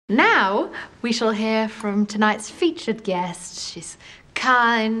Now we shall hear from tonight's featured guest. She's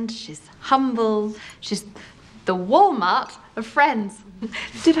kind, she's humble, she's the Walmart of Friends.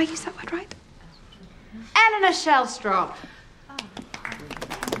 Did I use that word right? Eleanor Shellstrop.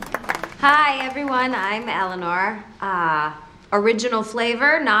 Hi, everyone. I'm Eleanor. Original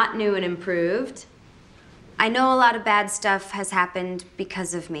flavor, not new and improved. I know a lot of bad stuff has happened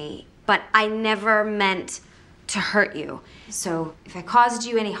because of me, but I never meant to hurt you. So if I caused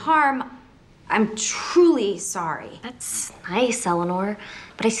you any harm, I'm truly sorry. That's nice, Eleanor,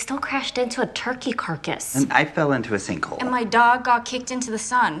 but I still crashed into a turkey carcass. And I fell into a sinkhole. And my dog got kicked into the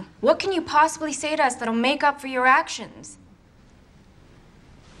sun. What can you possibly say to us that'll make up for your actions?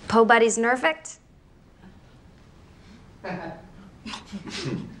 Po Buddy's nerfect?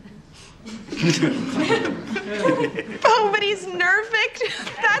 Oh, but he's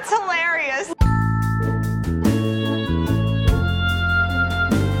nerfect? That's hilarious.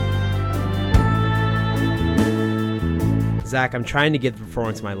 Zach, I'm trying to get the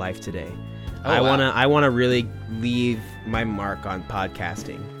performance of my life today. Oh, I wanna really leave my mark on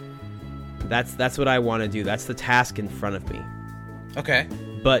podcasting. That's what I want to do. That's the task in front of me. Okay.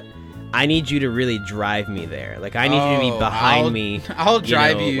 But I need you to really drive me there. Like, I need you to be behind me. I'll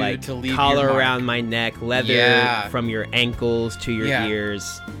drive you like, to leave collar your mark. around my neck, leather from your ankles to your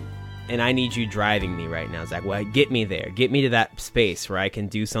ears. And I need you driving me right now, Zach. Well, get me there. Get me to that space where I can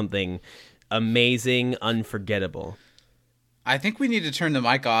do something amazing, unforgettable. I think we need to turn the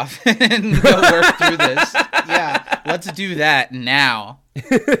mic off and go work through this. Yeah, let's do that now.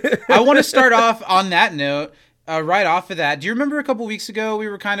 I want to start off on that note. Right off of that, do you remember a couple weeks ago we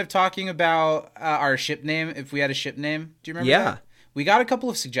were kind of talking about our ship name, if we had a ship name? Do you remember that? We got a couple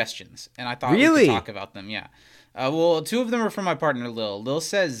of suggestions, and I thought we could talk about them, yeah. Well, two of them are from my partner, Lil. Lil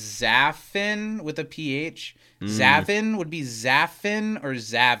says Zaffin with a PH. Zavin would be Zaffin or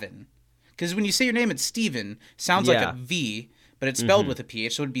Zavin. Because when you say your name, it's Steven. Sounds like a V, but it's spelled with a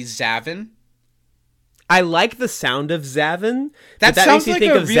PH, so it would be Zavin. I like the sound of Zavin. That makes sounds me like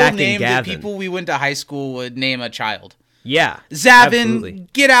think a of real Zach name and that Gavin. people we went to high school would name a child. Yeah. Zavin, absolutely.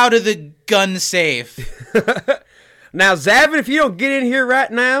 Get out of the gun safe. Now, Zavin, if you don't get in here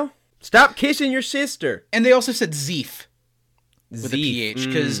right now, stop kissing your sister. And they also said Zeef with a Zeef. PH,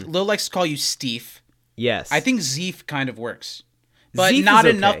 because Lil likes to call you Steve. Yes. I think Zeef kind of works. But Zeef not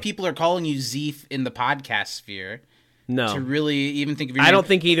is enough okay. people are calling you Zeef in the podcast sphere No. to really even think of your I name. don't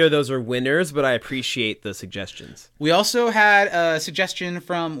think either of those are winners, but I appreciate the suggestions. We also had a suggestion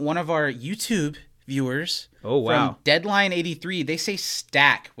from one of our YouTube viewers. Oh, wow. From Deadline83. They say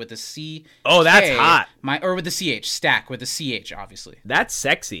stack with a C. Oh, that's hot. Or with a CH. Stack with a CH, obviously. That's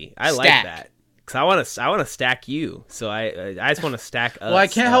sexy. I like Stack. that. Because I want to stack you. So I just want to stack us. Well, I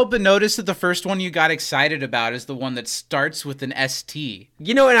can't help but notice that the first one you got excited about is the one that starts with an ST.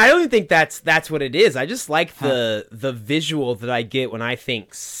 You know, and I don't even think that's what it is. I just like the visual that I get when I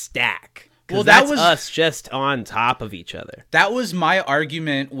think stack. Well, that was us just on top of each other. That was my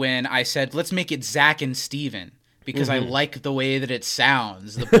argument when I said, let's make it Zach and Steven, because I like the way that it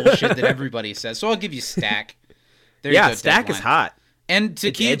sounds, the bullshit that everybody says. So I'll give you stack. There you go, stack Deadline. is hot. And to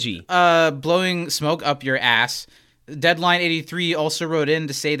It's keep edgy. blowing smoke up your ass, Deadline83 also wrote in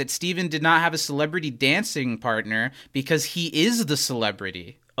to say that Steven did not have a celebrity dancing partner because he is the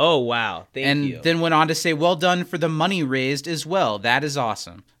celebrity. Oh, wow. Thank you. And then went on to say, well done for the money raised as well. That is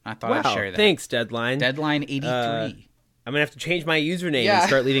awesome. I thought I'd share that. Thanks, Deadline. Deadline83. I'm going to have to change my username Yeah. and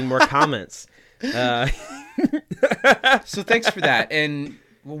start leaving more comments. So thanks for that. And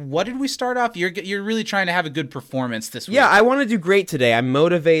what did we start off? You're really trying to have a good performance this week. Yeah, I want to do great today. I'm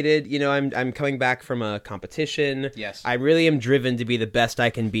motivated. You know, I'm coming back from a competition. Yes. I really am driven to be the best I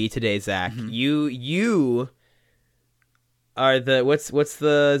can be today, Zach. Mm-hmm. You are the what's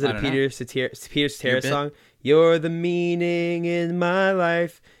the is it I a don't Peter Cetera bit? song? You're the meaning in my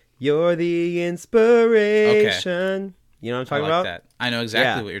life. You're the inspiration. You know what I'm talking I like about? that. I know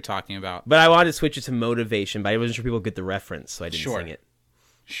exactly what you're talking about. But I wanted to switch it to motivation, but I wasn't sure people would get the reference, so I didn't sing it.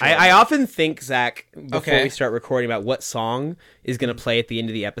 Sure. I often think, Zach, before Okay. we start recording, about what song is going to play at the end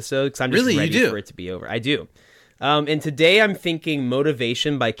of the episode, because I'm just Really? You ready do? for it to be over. I do. And today I'm thinking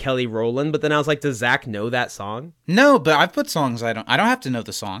Motivation by Kelly Rowland, but then I was like, does Zach know that song? No, but I've put songs I don't have to know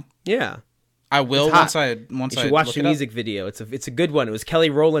the song. Yeah. I will It's hot. once You I should watch look the it up. music video. It's a good one. It was Kelly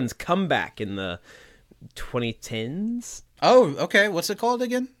Rowland's comeback in the 2010s. Oh, okay. What's it called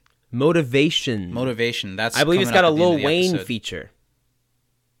again? Motivation. Motivation. That's I believe it's got coming a up at the end Lil of the Wayne episode. feature.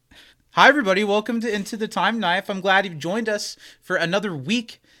 Hi, everybody. Welcome to Into the Time Knife. I'm glad you've joined us for another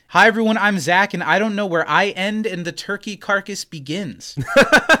week. Hi, everyone. I'm Zach, and I don't know where I end and the turkey carcass begins.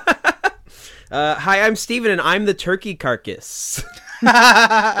 Hi, I'm Steven, and I'm the turkey carcass.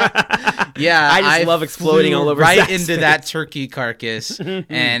 Yeah, I just love exploding flew all over right Zach's into face. that turkey carcass,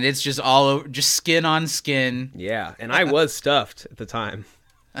 and it's just all over, just skin on skin. Yeah, and I was stuffed at the time.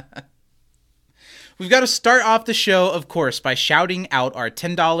 We've got to start off the show, of course, by shouting out our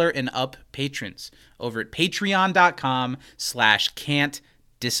 $10 and up patrons over at patreon.com/can't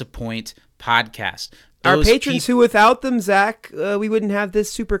disappoint podcast. Our Those patrons who, without them, Zach, we wouldn't have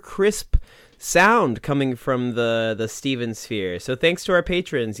this super crisp sound coming from the Steven Sphere. So thanks to our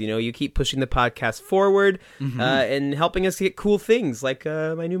patrons. You know, you keep pushing the podcast forward and helping us get cool things like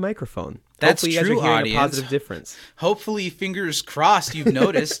my new microphone. That's Hopefully you guys true, are hearing audience. a positive difference. Hopefully, fingers crossed, you've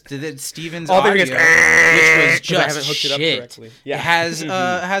noticed that Steven's All they're audio, hearing which was is, I haven't just hooked it up shit, correctly. Yeah.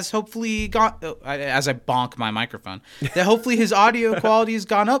 has hopefully gone, as I bonk my microphone, that hopefully his audio quality has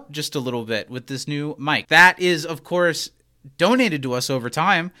gone up just a little bit with this new mic. That is, of course, donated to us over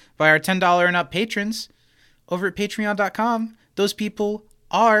time by our $10 and up patrons over at patreon.com. Those people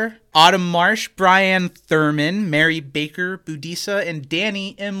are Autumn Marsh, Brian Thurman, Mary Baker Budisa, and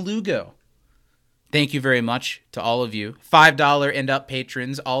Danny M. Lugo. Thank you very much to all of you. $5 and up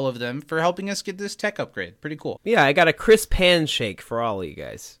patrons, all of them, for helping us get this tech upgrade. Pretty cool. Yeah, I got a crisp handshake for all of you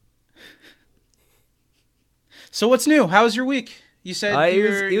guys. So what's new? How was your week? You said It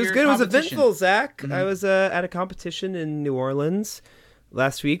was good. It was competition. eventful, Zach. I was at a competition in New Orleans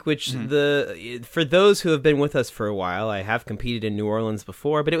last week, which for those who have been with us for a while, I have competed in New Orleans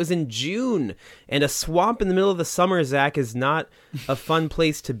before, but it was in June, and a swamp in the middle of the summer, Zach, is not a fun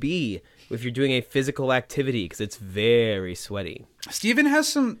place to be if you're doing a physical activity because it's very sweaty. Steven has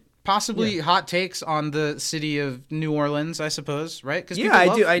some possibly hot takes on the city of New Orleans, I suppose, right? Because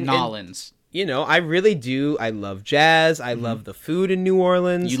I do. Nolans. You know, I really do. I love jazz. I love the food in New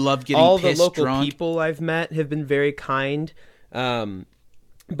Orleans. You love getting all the pissed local drunk. people I've met have been very kind. But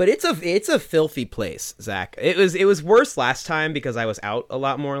it's a filthy place, Zach. It was worse last time because I was out a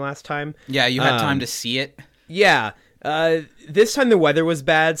lot more last time. Yeah, you had time to see it. Yeah. This time the weather was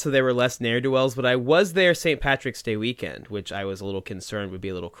bad, so there were less ne'er-do-wells, but I was there St. Patrick's Day weekend, which I was a little concerned would be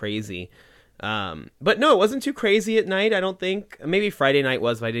a little crazy. But no, it wasn't too crazy at night, I don't think. Maybe Friday night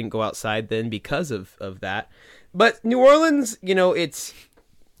was, but I didn't go outside then because of that. But New Orleans, you know, it's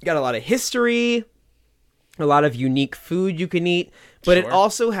got a lot of history, a lot of unique food you can eat, but it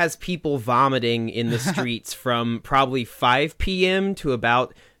also has people vomiting in the streets from probably 5 p.m. to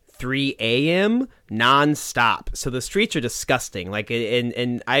about 3 a.m. non-stop. So the streets are disgusting. Like,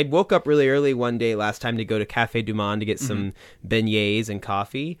 and I woke up really early one day last time to go to Cafe Du Monde to get some beignets and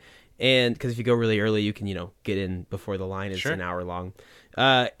coffee. And because if you go really early, you can, you know, get in before the line is an hour long.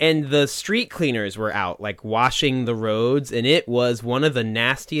 And the street cleaners were out, like, washing the roads, and it was one of the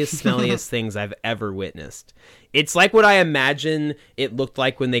nastiest, smelliest things I've ever witnessed. It's like what I imagine it looked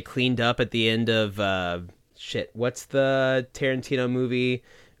like when they cleaned up at the end of, what's the Tarantino movie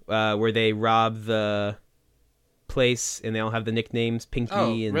where they rob the place and they all have the nicknames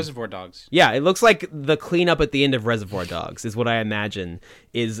Pinky and Reservoir Dogs. Yeah, it looks like the cleanup at the end of Reservoir Dogs is what I imagine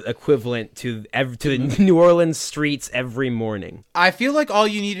is equivalent to the New Orleans streets every morning. I feel like all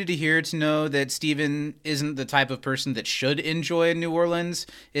you needed to hear to know that Steven isn't the type of person that should enjoy New Orleans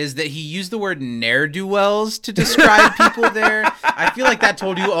is that he used the word ne'er-do-wells to describe people there. I feel like that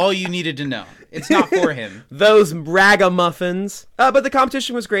told you all you needed to know. It's not for him. Those ragamuffins. But the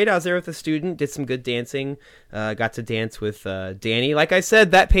competition was great. I was there with a student, did some good dancing, got to dance with Danny. Like I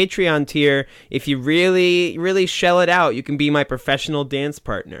said, that Patreon tier, if you really, really shell it out, you can be my professional dance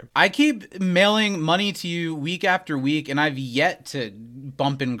partner. I keep mailing money to you week after week, and I've yet to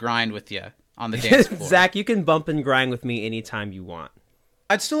bump and grind with you on the dance floor. Zach, you can bump and grind with me anytime you want.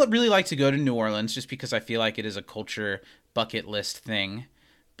 I'd still really like to go to New Orleans just because I feel like it is a culture bucket list thing.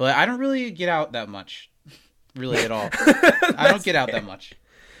 But I don't really get out that much, really at all. I don't get out that much.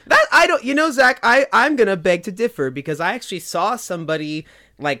 Zach, I'm going to beg to differ because I actually saw somebody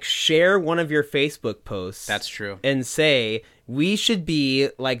like share one of your Facebook posts. That's true. And say, we should be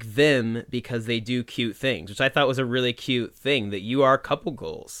like them because they do cute things, which I thought was a really cute thing, that you are couple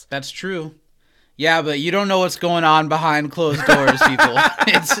goals. That's true. Yeah, but you don't know what's going on behind closed doors, people.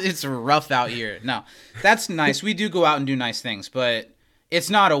 It's rough out here. No, that's nice. We do go out and do nice things, but it's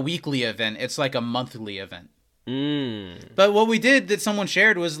not a weekly event. It's like a monthly event. But what we did that someone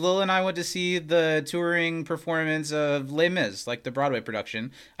shared was Lil and I went to see the touring performance of Les Mis, like the Broadway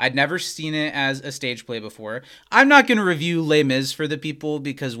production. I'd never seen it as a stage play before. I'm not going to review Les Mis for the people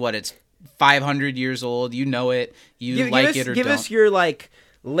because it's 500 years old. You know it. You like it or don't. Give us your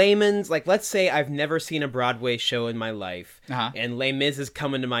layman's, let's say I've never seen a Broadway show in my life, and Les Mis is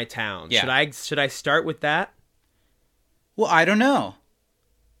coming to my town. Yeah. Should I start with that? Well, I don't know.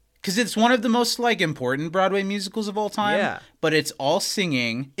 because it's one of the most like important Broadway musicals of all time. Yeah. But it's all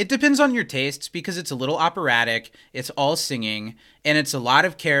singing. It depends on your tastes because it's a little operatic. It's all singing, and it's a lot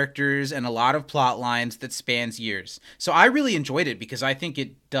of characters and a lot of plot lines that spans years. So I really enjoyed it because I think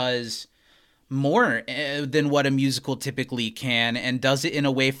it does more than what a musical typically can, and does it in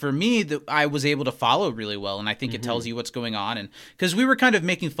a way for me that I was able to follow really well. And I think it tells you what's going on. And because we were kind of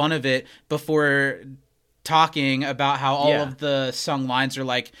making fun of it before talking about how all of the sung lines are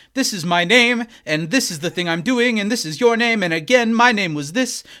like, this is my name and this is the thing I'm doing and this is your name and again my name was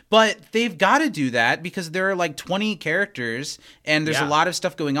this, but they've got to do that because there are like 20 characters and there's a lot of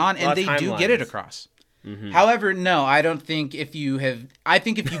stuff going on, and they do get it across. However, no, I don't think if you've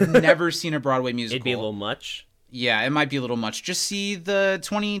never seen a Broadway musical, It'd be a little much. Yeah, it might be a little much. Just see the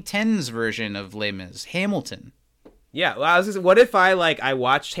 2010s version of Les Mis, Hamilton. Yeah, well, I was gonna say, what if I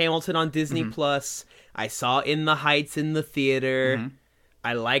watched Hamilton on Disney Plus, I saw In the Heights in the theater,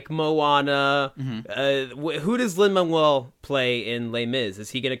 I like Moana, who does Lin-Manuel play in Les Mis? Is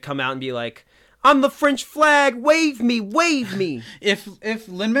he gonna come out and be like, I'm the French flag, wave me, wave me? If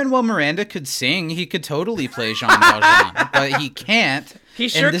Lin-Manuel Miranda could sing, he could totally play Jean Valjean, but he can't. He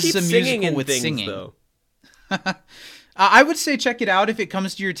sure and this keeps is a singing musical in with things, singing. though. I would say check it out if it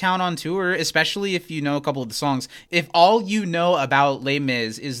comes to your town on tour, especially if you know a couple of the songs. If all you know about Les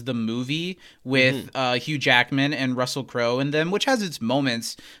Mis is the movie with Hugh Jackman and Russell Crowe in them, which has its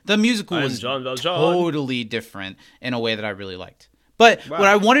moments, the musical was totally different in a way that I really liked. But what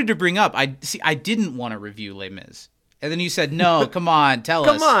I wanted to bring up, I didn't want to review Les Mis. And then you said, no, come on, tell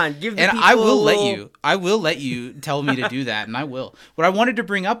us. Come on, give the and people I will a let little... you. I will let you tell me to do that, and I will. What I wanted to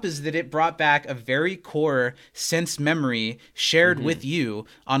bring up is that it brought back a very core sense memory shared with you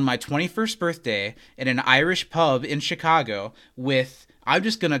on my 21st birthday in an Irish pub in Chicago with, I'm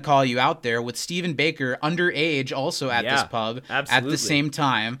just going to call you out there, with Stephen Baker, underage, also at this pub at the same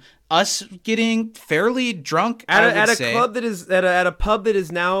time. Us getting fairly drunk at a club that is at a pub that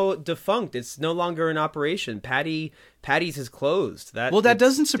is now defunct. It's no longer in operation. Patty's is closed. That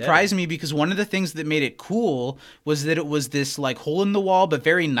doesn't surprise me because one of the things that made it cool was that it was this like hole in the wall, but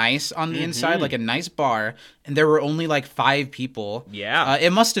very nice on the inside, like a nice bar, and there were only like 5 people. Yeah,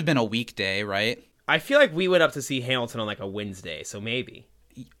 it must have been a weekday, right? I feel like we went up to see Hamilton on like a Wednesday, so maybe.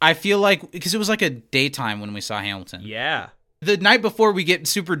 I feel like because it was like a daytime when we saw Hamilton. Yeah. The night before we get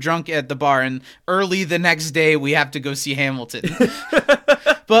super drunk at the bar, and early the next day we have to go see Hamilton.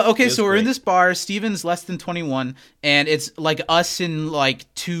 But okay, so we're in this bar. Steven's less than 21, and it's like us and like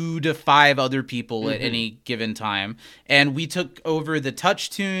 2 to 5 other people at any given time. And we took over the touch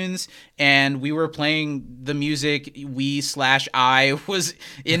tunes, and we were playing the music I was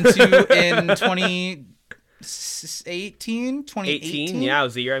into in 2018. Yeah, it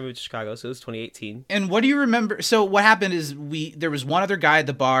was the year I moved to Chicago, so it was 2018. And what do you remember? So what happened is there was one other guy at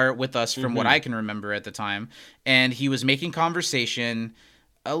the bar with us from what I can remember at the time, and he was making conversation,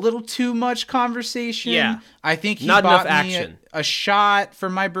 a little too much conversation. Yeah. I think he Not bought enough me action. a shot for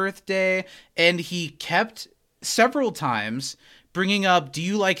my birthday, and he kept several times bringing up, do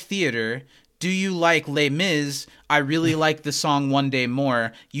you like theater? Do you like Les Mis? I really like the song One Day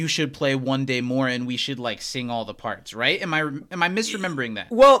More. You should play One Day More, and we should like sing all the parts, right? Am I misremembering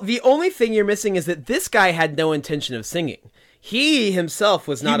that? Well, the only thing you're missing is that this guy had no intention of singing. He himself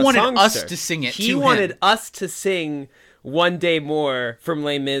was not a songster. He wanted us to sing it. He wanted us to sing One Day More from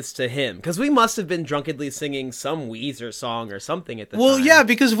Les Mis to him, because we must have been drunkenly singing some Weezer song or something at the time. Well, yeah,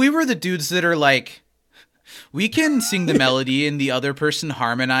 because we were the dudes that are like, we can sing the melody and the other person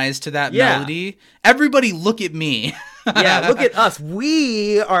harmonize to that melody. Everybody look at me. Yeah, look at us.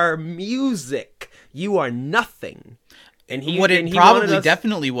 We are music. You are nothing. And he probably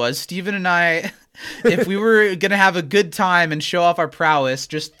definitely was. Steven and I, if we were going to have a good time and show off our prowess,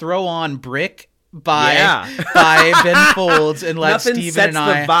 just throw on Brick by Ben Folds and let Nothing Steven sets and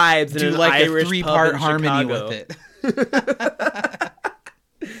I the vibes do in like Irish a 3-part harmony Chicago. with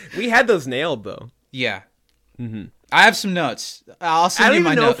it. We had those nailed, though. Yeah. Mm-hmm. I have some notes. I'll send you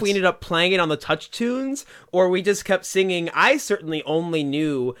my notes. I don't even know if we ended up playing it on the touch tunes or we just kept singing. I certainly only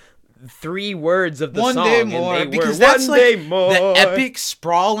knew 3 words of the song. One Day More, because that's like the epic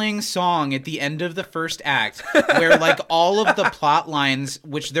sprawling song at the end of the first act, where like all of the plot lines,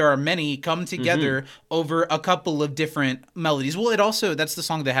 which there are many, come together over a couple of different melodies. Well, that's the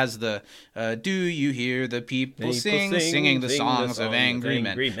song that has the "Do you hear the people singing the songs of angry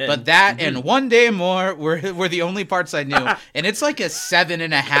men?" But that and One Day More were the only parts I knew, and it's like a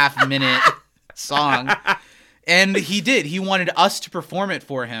 7.5 minute song. And he did. He wanted us to perform it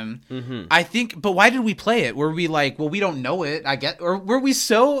for him. Mm-hmm. I think, but why did we play it? Were we like, well, we don't know it, I guess? Or were we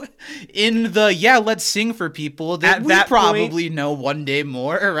so in the, let's sing for people that we probably know one day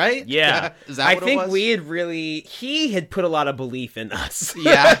more, right? Yeah. Is that what it was? He had put a lot of belief in us.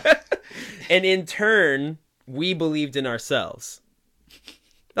 Yeah. And in turn, we believed in ourselves.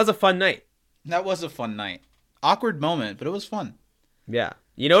 That was a fun night. That was a fun night. Awkward moment, but it was fun. Yeah.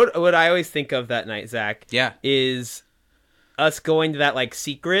 You know what I always think of that night, Zach? Yeah. Is us going to that, like,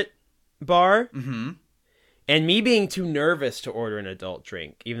 secret bar. Mm-hmm. And me being too nervous to order an adult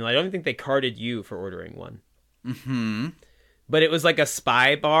drink. Even though I don't think they carded you for ordering one. Mm-hmm. But it was like a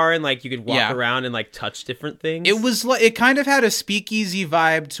spy bar, and like you could walk around and like touch different things. It was like, it kind of had a speakeasy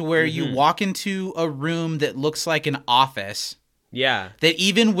vibe to where you walk into a room that looks like an office. Yeah. That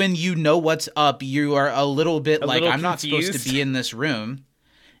even when you know what's up, you are a little bit like, I'm not supposed to be in this room.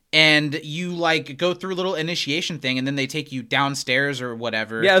 And you like go through a little initiation thing, and then they take you downstairs or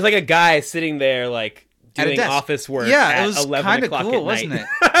whatever. Yeah, it was like a guy sitting there like doing office work. Yeah, it was kind of cool, wasn't it?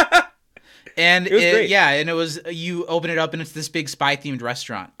 And it was great. And it was, you open it up and it's this big spy themed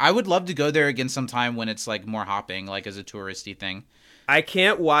restaurant. I would love to go there again sometime when it's like more hopping, like as a touristy thing. I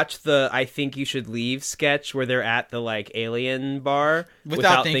can't watch the I Think You Should Leave sketch where they're at the like alien bar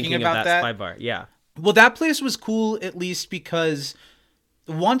without thinking about of that spy bar. Yeah. Well, that place was cool at least because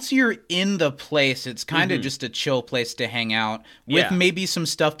once you're in the place, it's kind of just a chill place to hang out with maybe some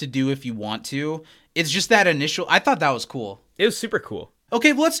stuff to do if you want to. It's just that initial, I thought that was cool. It was super cool.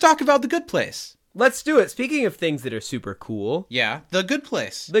 Okay, well, let's talk about The Good Place. Let's do it. Speaking of things that are super cool. Yeah, The Good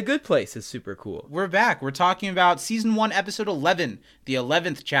Place. The Good Place is super cool. We're back. We're talking about Season 1, Episode 11, the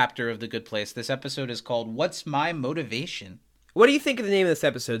 11th chapter of The Good Place. This episode is called What's My Motivation? What do you think of the name of this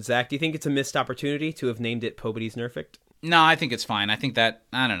episode, Zach? Do you think it's a missed opportunity to have named it Po Buddies Nerfect? No, I think it's fine. I think that,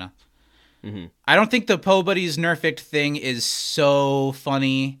 I don't know. Mm-hmm. I don't think the Po Buddies Nerfect thing is so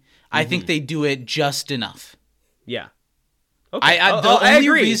funny. I think they do it just enough. Yeah. Okay. The only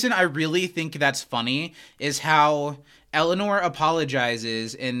reason I really think that's funny is how Eleanor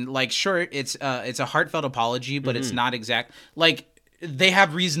apologizes, and like, sure, it's a heartfelt apology, but it's not exact. Like, they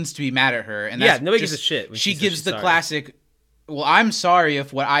have reasons to be mad at her, and nobody gives a shit. When she gives the classic, well, I'm sorry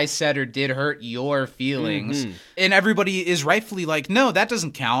if what I said or did hurt your feelings. And everybody is rightfully like, no, that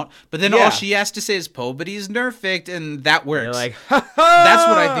doesn't count. But then all she has to say is, Po Buddies Nerfect, and that works. You're like, that's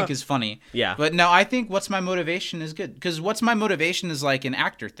what I think is funny. Yeah. But no, I think What's My Motivation is good. Because What's My Motivation is like an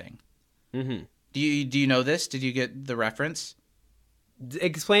actor thing. Mm-hmm. Do you know this? Did you get the reference?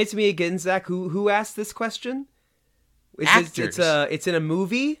 Explain it to me again, Zach. Who asked this question? Actors. It's in a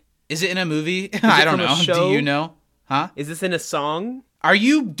movie? Is it in a movie? I don't know. Do you know? Huh? Is this in a song? Are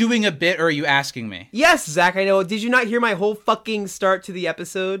you doing a bit or are you asking me? Yes, Zach, I know. Did you not hear my whole fucking start to the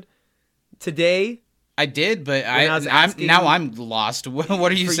episode today? I did, but I'm lost. What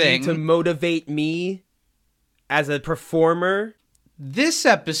are you saying? To motivate me as a performer? This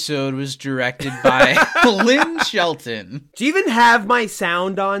episode was directed by Lynn Shelton. Do you even have my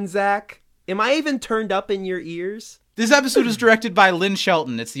sound on, Zach? Am I even turned up in your ears? This episode was directed by Lynn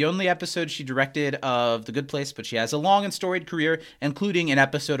Shelton. It's the only episode she directed of The Good Place, but she has a long and storied career, including an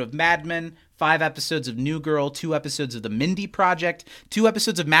episode of Mad Men, 5 episodes of New Girl, 2 episodes of The Mindy Project, 2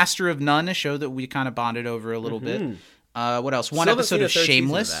 episodes of Master of None, a show that we kind of bonded over a little bit. What else? One episode of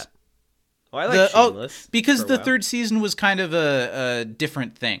Shameless. Oh, I like Shameless. Because the third season was kind of a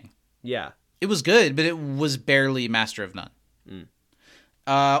different thing. Yeah. It was good, but it was barely Master of None.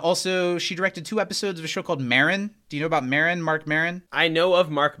 Also, she directed 2 episodes of a show called Maron. Do you know about Maron, Mark Maron? I know of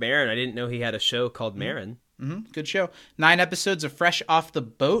Mark Maron. I didn't know he had a show called Maron. Good show. 9 episodes of Fresh Off the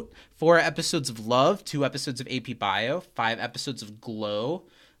Boat, 4 episodes of Love, 2 episodes of AP Bio, 5 episodes of Glow,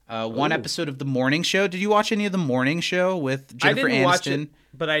 1 episode of The Morning Show. Did you watch any of The Morning Show with Jennifer Aniston? Watch it,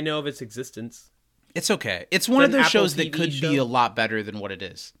 but I know of its existence. It's okay. It's one of those shows that could be a lot better than what it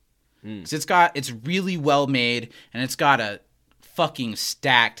is. Because it's really well made, and it's got a fucking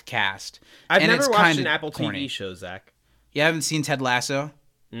stacked cast. I've never watched an Apple TV show, Zach. You haven't seen Ted Lasso?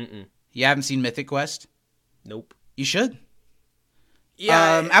 Mm-mm. You haven't seen Mythic Quest? Nope. You should.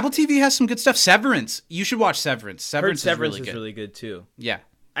 Yeah. Apple TV has some good stuff. Severance. You should watch Severance. Severance is really good too. Yeah.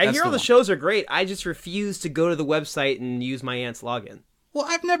 I hear all the shows are great. I just refuse to go to the website and use my aunt's login. Well,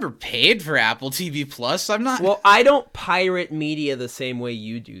 I've never paid for Apple TV Plus. I'm not... Well, I don't pirate media the same way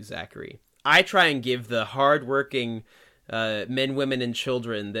you do, Zachary. I try and give the hardworking men, women, and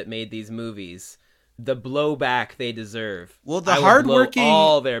children that made these movies the blowback they deserve. Well, the hardworking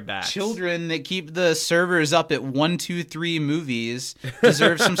all their backs. Children that keep the servers up at 1, 2, 3 movies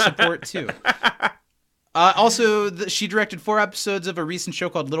deserve some support too. Also, she directed 4 episodes of a recent show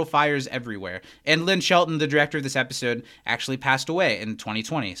called Little Fires Everywhere. And Lynn Shelton, the director of this episode, actually passed away in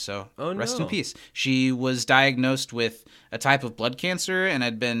 2020. So rest in peace. She was diagnosed with a type of blood cancer and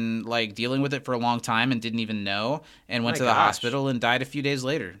had been like dealing with it for a long time and didn't even know, and went to the hospital and died a few days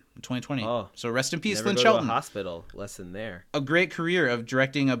later in 2020. So rest in peace, Lynn Shelton. To a hospital. Lesson there. A great career of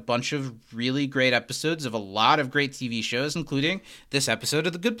directing a bunch of really great episodes of a lot of great TV shows, including this episode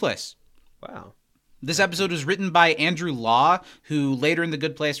of The Good Place. Wow. This episode was written by Andrew Law, who later in The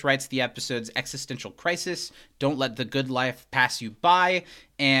Good Place writes the episode's existential crisis, Don't Let the Good Life Pass You By,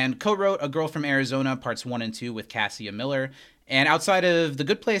 and co-wrote A Girl from Arizona, parts 1 and 2 with Cassia Miller. And outside of The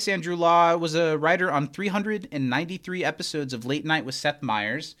Good Place, Andrew Law was a writer on 393 episodes of Late Night with Seth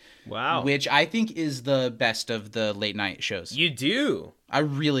Meyers. Wow. Which I think is the best of the late night shows. You do? I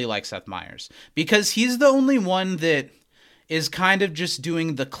really like Seth Meyers because he's the only one that is kind of just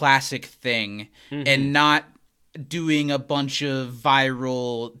doing the classic thing and not doing a bunch of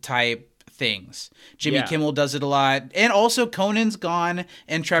viral type things. Jimmy Kimmel does it a lot. And also Conan's gone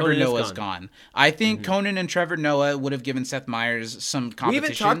and Trevor Noah's gone. I think Conan and Trevor Noah would have given Seth Meyers some competition. We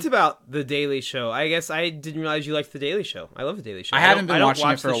haven't talked about The Daily Show. I guess I didn't realize you liked The Daily Show. I love The Daily Show. I haven't been watching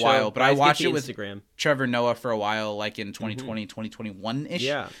it for a while, but I watched it with Instagram. Trevor Noah for a while, like in 2020, 2021-ish.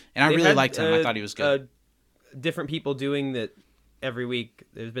 Yeah. And I really liked him. I thought he was good. Different people doing that every week.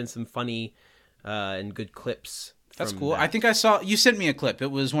 There's been some funny and good clips. That's cool. I think I saw you sent me a clip. It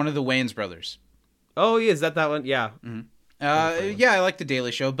was one of the Wayans brothers. Oh, yeah, is that one? Yeah. Yeah, I like The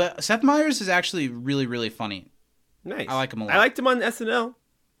Daily Show, but Seth Meyers is actually really, really funny. Nice. I like him a lot. I liked him on SNL.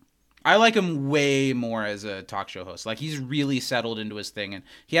 I like him way more as a talk show host. Like, he's really settled into his thing, and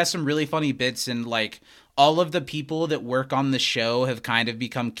he has some really funny bits, and like all of the people that work on the show have kind of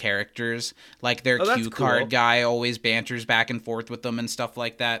become characters. Like their cue card guy always banters back and forth with them and stuff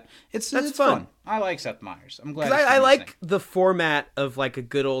like that. It's fun. I like Seth Meyers. I'm glad. I like the format of like a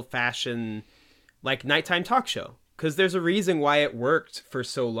good old fashioned like nighttime talk show, because there's a reason why it worked for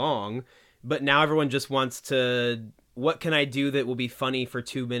so long, but now everyone just wants to. What can I do that will be funny for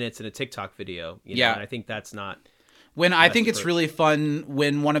 2 minutes in a TikTok video? You know? And I think that's not. I think it's really fun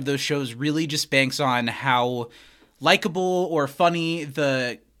when one of those shows really just banks on how likable or funny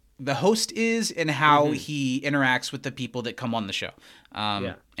the host is and how he interacts with the people that come on the show.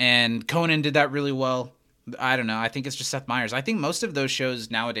 And Conan did that really well. I don't know. I think it's just Seth Meyers. I think most of those shows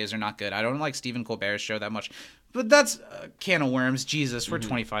nowadays are not good. I don't like Stephen Colbert's show that much. But that's a can of worms. Jesus, we're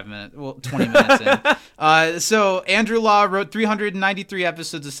 20 minutes in. So Andrew Law wrote 393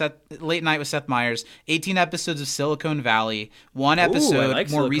 episodes of Late Night with Seth Meyers, 18 episodes of Silicon Valley, 1 episode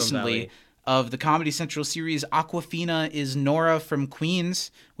more recently of the Comedy Central series Awkwafina is Nora from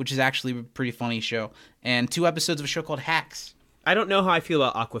Queens, which is actually a pretty funny show, and 2 episodes of a show called Hacks. I don't know how I feel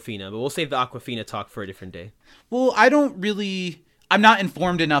about Awkwafina, but we'll save the Awkwafina talk for a different day. Well, I'm not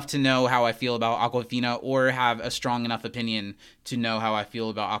informed enough to know how I feel about Awkwafina or have a strong enough opinion to know how I feel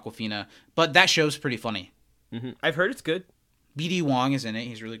about Awkwafina, but that show's pretty funny. I've heard it's good. BD Wong is in it.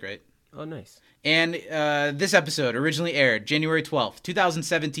 He's really great. Oh, nice. And this episode originally aired January 12th,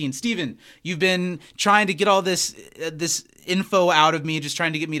 2017. Steven, you've been trying to get all this info out of me, just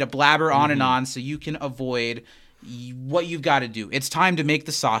trying to get me to blabber on and on so you can avoid what you've got to do. It's time to make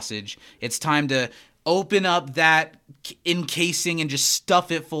the sausage. It's time to open up that encasing and just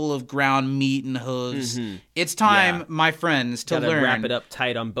stuff it full of ground meat and hooves. It's time, my friends, to learn. Wrap it up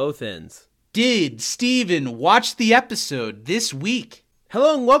tight on both ends. Did Steven watch the episode this week?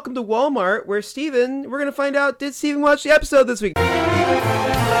 Hello and welcome to Walmart, where we're going to find out, did Steven watch the episode this week? Not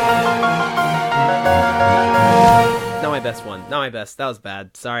my best one. Not my best. That was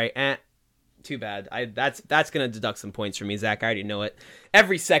bad. Sorry. Too bad. That's gonna deduct some points from me, Zach. I already know it.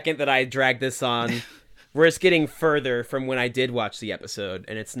 Every second that I drag this on, we're just getting further from when I did watch the episode,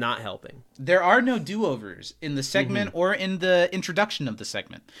 and it's not helping. There are no do-overs in the segment or in the introduction of the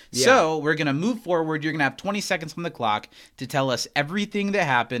segment. So we're gonna move forward. You're gonna have 20 seconds on the clock to tell us everything that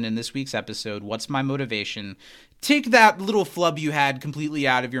happened in this week's episode. What's my motivation? Take that little flub you had completely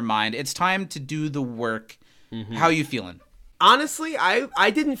out of your mind. It's time to do the work. How are you feeling? Honestly,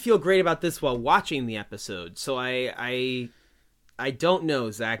 I didn't feel great about this while watching the episode, so I don't know,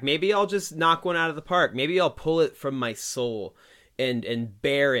 Zach. Maybe I'll just knock one out of the park. Maybe I'll pull it from my soul and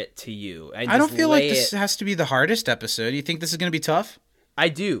bear it to you. I don't feel like this has to be the hardest episode. You think this is going to be tough? I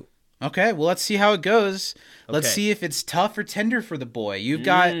do. Okay, well, let's see how it goes. Okay. Let's see if it's tough or tender for the boy. You've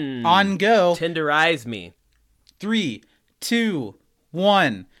got on go. Tenderize me. 3, 2,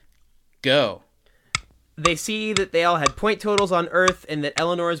 1, go. they see that they all had point totals on Earth and that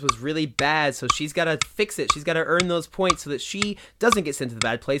Eleanor's was really bad, so she's got to fix it. She's got to earn those points so that she doesn't get sent to the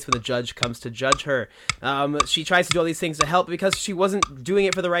bad place when the judge comes to judge her. She tries to do all these things to help because she wasn't doing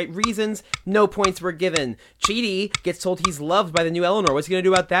it for the right reasons. No points were given. Chidi gets told he's loved by the new Eleanor. What's he going to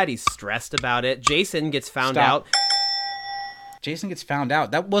do about that? He's stressed about it. Jason gets found out. Jason gets found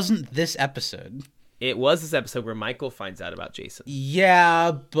out. That wasn't this episode. It was this episode where Michael finds out about Jason.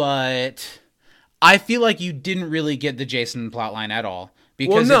 Yeah, but I feel like you didn't really get the Jason plotline at all.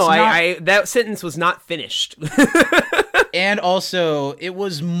 Because that sentence was not finished. And also, it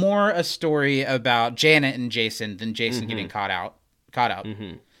was more a story about Janet and Jason than Jason getting caught out.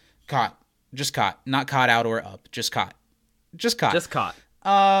 Just caught. Not caught out or up. Just caught.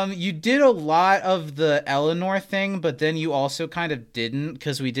 You did a lot of the Eleanor thing, but then you also kind of didn't,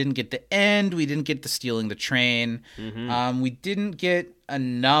 because we didn't get the end. We didn't get the stealing the train. We didn't get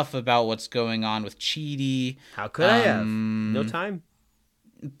enough about what's going on with Chidi. How could I have? No time.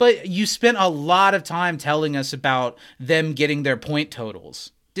 But you spent a lot of time telling us about them getting their point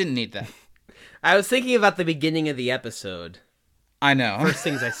totals. Didn't need that. I was thinking about the beginning of the episode. I know. First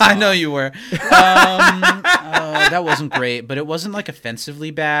things I saw. I know you were. That wasn't great, but it wasn't like offensively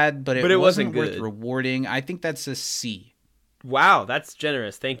bad, but it wasn't worth rewarding. I think that's a C. Wow, that's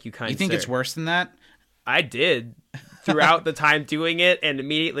generous. Thank you, kind sir. You think it's worse than that? I did throughout the time doing it and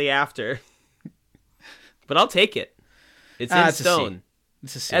immediately after. But I'll take it. It's in stone.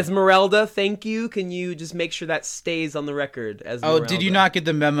 It's a C. Esmeralda, thank you. Can you just make sure that stays on the record? Esmeralda. Oh, did you not get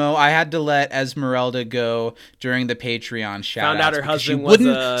the memo? I had to let Esmeralda go during the Patreon shout Found out her husband was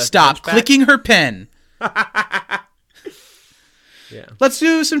wouldn't stop clicking her pen. Yeah. Let's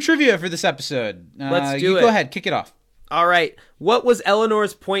do some trivia for this episode. Let's do it. Go ahead, kick it off. All right. What was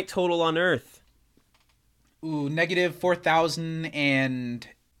Eleanor's point total on Earth? Ooh, negative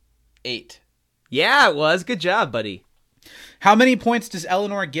 4,008. Yeah, it was. Good job, buddy. How many points does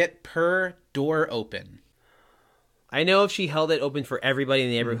Eleanor get per door open? I know if she held it open for everybody in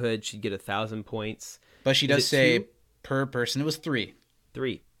the neighborhood, she'd get 1,000 points. But she does say 2? Per person. It was 3.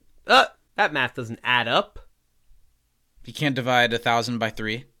 3. That math doesn't add up. You can't divide 1,000 by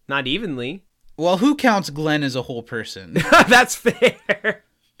 3. Not evenly. Well, who counts Glenn as a whole person? That's fair.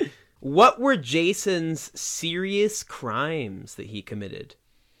 What were Jason's serious crimes that he committed?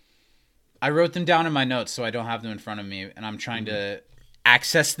 I wrote them down in my notes, so I don't have them in front of me, and I'm trying to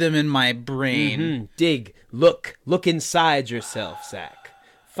access them in my brain. Dig. Look inside yourself, Zach.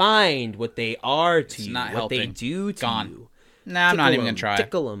 Find what they are to you, not what they helping. do to you. Nah, I'm not even going to try.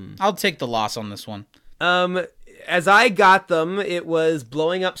 Tickle them. I'll take the loss on this one. As I got them, it was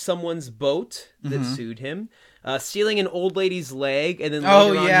blowing up someone's boat that sued him, stealing an old lady's leg, and then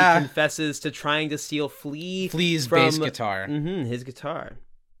later on he confesses to trying to steal Flea's bass guitar. His guitar.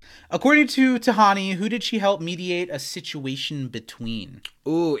 According to Tahani, who did she help mediate a situation between?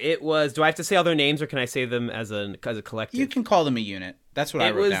 Ooh, it was... Do I have to say all their names, or can I say them as a collective? You can call them a unit. That's what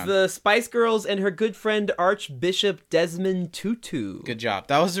I wrote down. It was the Spice Girls and her good friend Archbishop Desmond Tutu. Good job.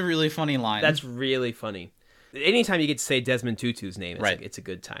 That was a really funny line. That's really funny. Anytime you get to say Desmond Tutu's name, it's a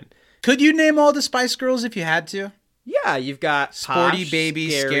good time. Could you name all the Spice Girls if you had to? Yeah, you've got Sporty, Posh,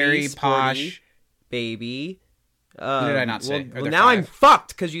 Baby, Scary, Posh. Baby... Who did I not say? Well, now 5? I'm fucked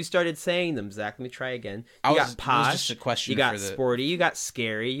because you started saying them, Zach. Let me try again. You got Posh. It was just a question. You got Sporty. You got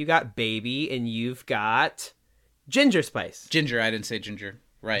Scary. You got Baby, and you've got Ginger Spice. Ginger. I didn't say Ginger.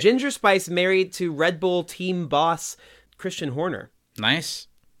 Right. Ginger Spice married to Red Bull team boss Christian Horner. Nice.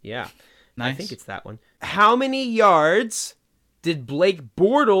 Yeah. Nice. I think it's that one. How many yards did Blake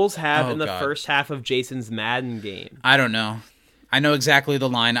Bortles have in the first half of Jason's Madden game? I don't know. I know exactly the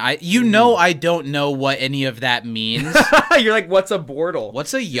line. I don't know what any of that means. You're like, what's a Bortle?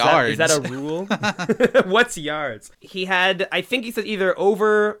 What's a yards? Is that a rule? What's yards? He had, I think he said either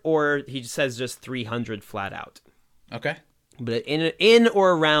over or he says just 300 flat out. Okay. But in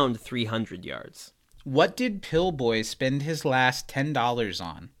or around 300 yards. What did Pillboy spend his last $10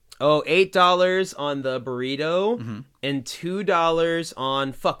 on? Oh, $8 on the burrito and $2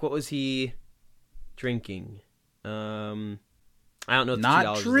 on, what was he drinking? I don't know.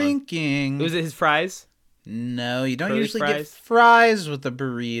 Not drinking. Was it his fries? No, you don't Curly usually fries? get fries with a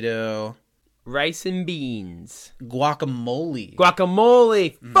burrito. Rice and beans. Guacamole.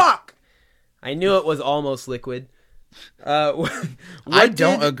 Fuck! I knew it was almost liquid. I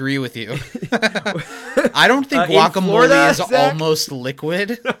don't agree with you. I don't think guacamole is almost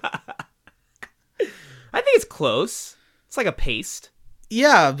liquid. I think it's close. It's like a paste.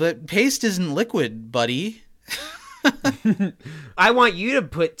 Yeah, but paste isn't liquid, buddy. I want you to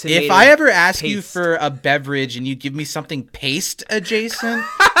put tomato. If I ever ask you for a beverage and you give me something paste adjacent,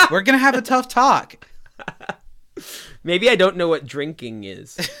 we're gonna have a tough talk. Maybe I don't know what drinking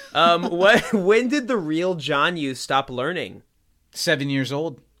is. When did the real John Yu stop learning? 7 years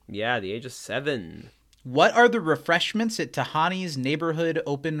old. Yeah, the age of 7. What are the refreshments at Tahani's neighborhood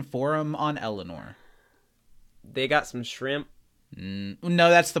open forum on Eleanor? They got some shrimp. No,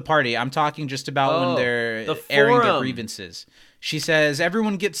 that's the party. I'm talking just about when they're airing their grievances. She says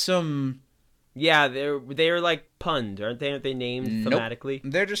everyone gets some. Yeah, they're like punned, aren't they? Aren't they named thematically?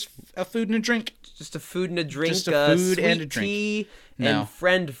 They're just a food and a drink. Just a food and a drink. Just a food sweet and a drink. Tea No. and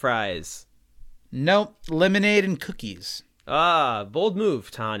friend fries. Nope, lemonade and cookies. Ah, bold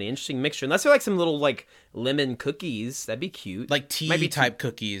move, Tani. Interesting mixture. Unless they're like some little like lemon cookies, that'd be cute. Like tea type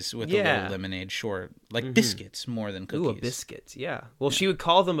cookies with a little lemonade, sure. Like biscuits more than cookies. Ooh, a biscuit, yeah. Well, she would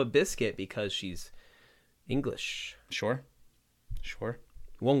call them a biscuit because she's English. Sure.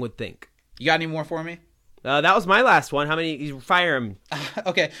 One would think. You got any more for me? That was my last one. How many? You fire him.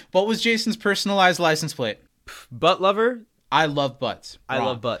 Okay. What was Jason's personalized license plate? Butt lover? I love butts. I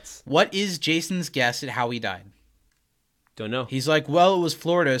love butts. What is Jason's guess at how he died? Don't know. He's like, well, it was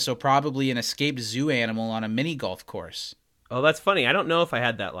Florida, so probably an escaped zoo animal on a mini golf course. Oh, that's funny. I don't know if I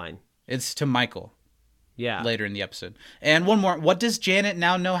had that line. It's to Michael. Yeah. Later in the episode. And one more. What does Janet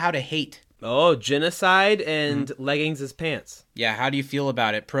now know how to hate? Oh, genocide and leggings as pants. Yeah, how do you feel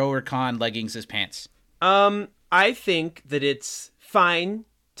about it? Pro or con leggings as pants? I think that it's fine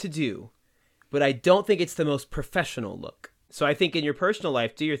to do, but I don't think it's the most professional look. So I think in your personal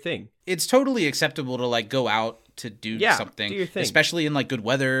life, do your thing. It's totally acceptable to like go out to do something, do your thing. Especially in like good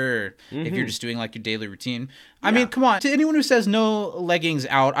weather, or if you're just doing like your daily routine. I mean, come on. To anyone who says no leggings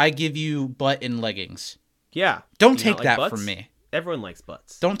out, I give you butt in leggings. Yeah. Don't Do you take not like that butts? from me. Everyone likes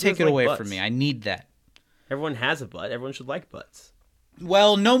butts. Don't take it away butts? from me. I need that. Everyone has a butt. Everyone should like butts.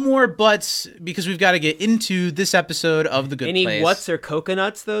 Well, no more butts because we've got to get into this episode of The Good Any Place. what's or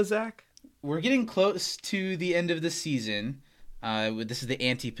coconuts though, Zach? We're getting close to the end of the season. This is the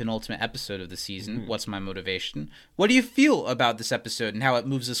anti-penultimate episode of the season. What's my motivation? What do you feel about this episode and how it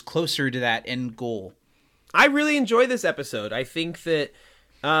moves us closer to that end goal? I really enjoy this episode. I think that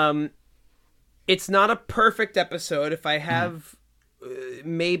it's not a perfect episode. If I have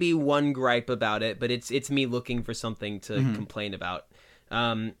maybe one gripe about it, but it's me looking for something to complain about.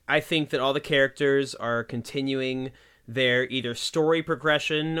 I think that all the characters are continuing their either story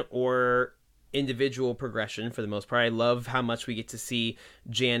progression or individual progression for the most part. I love how much we get to see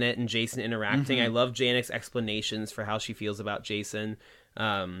Janet and Jason interacting. I love Janet's explanations for how she feels about Jason.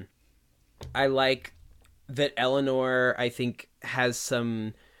 I like that Eleanor, I think, has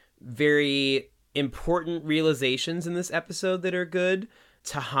some very important realizations in this episode that are good.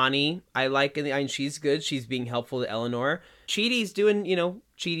 Tahani, I like, and she's good. She's being helpful to Eleanor. Chidi's doing,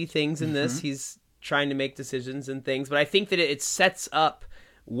 Chidi things in this. He's trying to make decisions and things, but I think that it sets up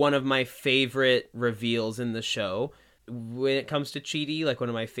one of my favorite reveals in the show when it comes to Chidi, like one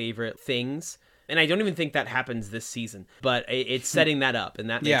of my favorite things. And I don't even think that happens this season, but it's setting that up, and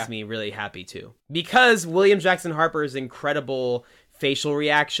that makes me really happy too. Because William Jackson Harper's incredible facial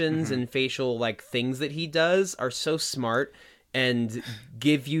reactions and facial like things that he does are so smart and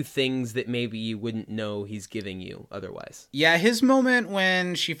give you things that maybe you wouldn't know he's giving you otherwise. Yeah, his moment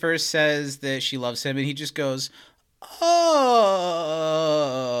when she first says that she loves him and he just goes, oh,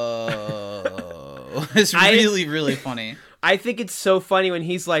 it's really, really funny. I think it's so funny when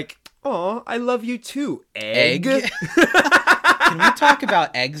he's like, oh, I love you too, egg. Can we talk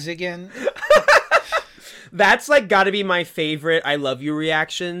about eggs again? That's like got to be my favorite I love you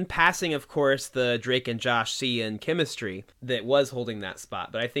reaction, passing of course the Drake and Josh Sian chemistry that was holding that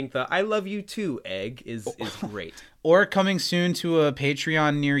spot. But I think the I love you too egg is great. Or coming soon to a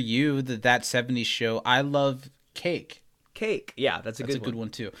Patreon near you, that 70s show, I Love Cake. Yeah, that's a good one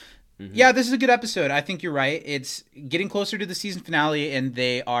too. Yeah, this is a good episode. I think you're right. It's getting closer to the season finale, and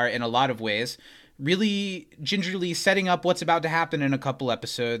they are, in a lot of ways, really gingerly setting up what's about to happen in a couple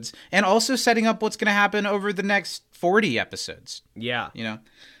episodes, and also setting up what's going to happen over the next 40 episodes. Yeah.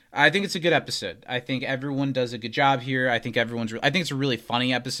 I think it's a good episode. I think everyone does a good job here. I think it's a really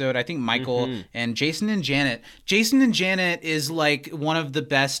funny episode. I think Michael and Jason and Janet is like one of the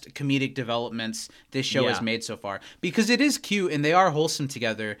best comedic developments this show has made so far, because it is cute and they are wholesome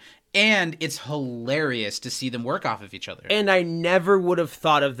together. And it's hilarious to see them work off of each other. And I never would have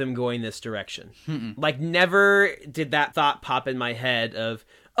thought of them going this direction. Like, never did that thought pop in my head of,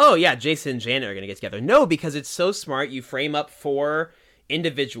 oh, yeah, Jason and Janet are going to get together. No, because it's so smart. You frame up 4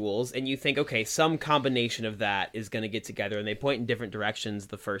 individuals, and you think, okay, some combination of that is going to get together. And they point in different directions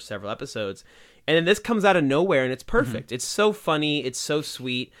the first several episodes. And then this comes out of nowhere, and it's perfect. It's so funny. It's so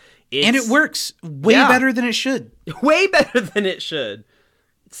sweet. And it works way better than it should. Way better than it should.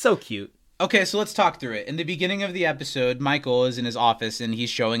 So cute. Okay, so let's talk through it. In the beginning of the episode, Michael is in his office and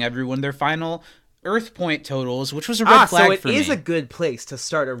he's showing everyone their final Earth point totals, which was a red flag for me. So it is a good place to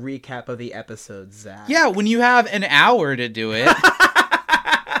start a recap of the episode, Zach. Yeah, when you have an hour to do it.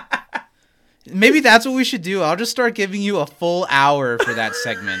 Maybe that's what we should do. I'll just start giving you a full hour for that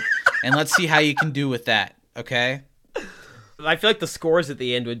segment, and let's see how you can do with that, okay? I feel like the scores at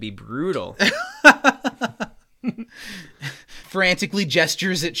the end would be brutal. Frantically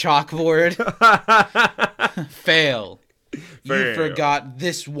gestures at chalkboard. Fail. You forgot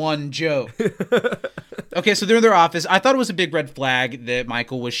this one joke. Okay, so they're in their office. I thought it was a big red flag that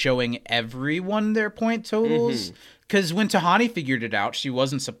Michael was showing everyone their point totals. Because when Tahani figured it out, she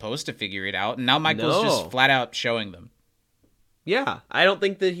wasn't supposed to figure it out. And now Michael's just flat out showing them. Yeah, I don't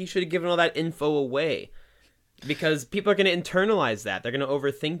think that he should have given all that info away. Because people are going to internalize that. They're going to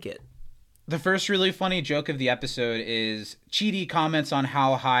overthink it. The first really funny joke of the episode is Chidi comments on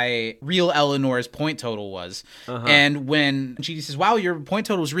how high real Eleanor's point total was. And when Chidi says, wow, your point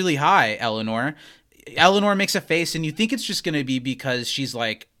total is really high, Eleanor makes a face, and you think it's just going to be because she's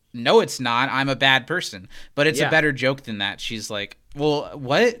like, no, it's not. I'm a bad person. But it's a better joke than that. She's like, well,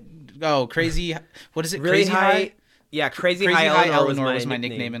 what? Oh, crazy. What is it? Really Crazy high? Yeah, Crazy High Eleanor was my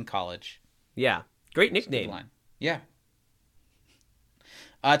nickname in college. Yeah, great nickname. Line. Yeah.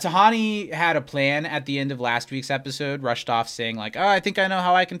 Tahani had a plan at the end of last week's episode, rushed off saying like, oh, I think I know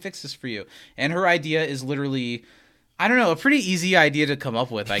how I can fix this for you. And her idea is literally, I don't know, a pretty easy idea to come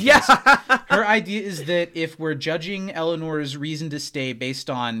up with, I guess. Her idea is that if we're judging Eleanor's reason to stay based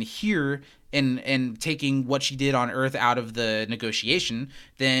on here and taking what she did on Earth out of the negotiation,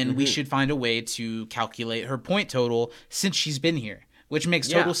 then we should find a way to calculate her point total since she's been here. Which makes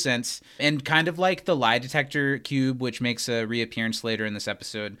total sense. And kind of like the lie detector cube, which makes a reappearance later in this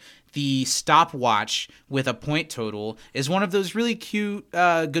episode, the stopwatch with a point total is one of those really cute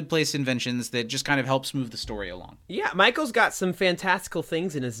Good Place inventions that just kind of helps move the story along. Yeah, Michael's got some fantastical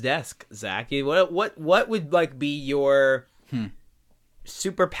things in his desk, Zach. What would like be your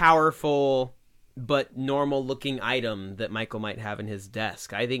super powerful but normal looking item that Michael might have in his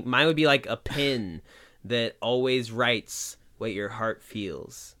desk? I think mine would be like a pen that always writes what your heart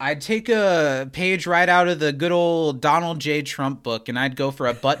feels. I'd take a page right out of the good old Donald J. Trump book, and I'd go for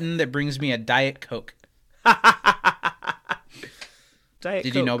a button that brings me a Diet Coke.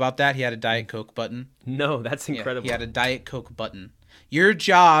 Did you know about that? He had a Diet Coke button. No, that's incredible. Yeah, he had a Diet Coke button. Your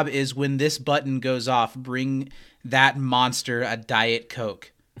job is when this button goes off, bring that monster a Diet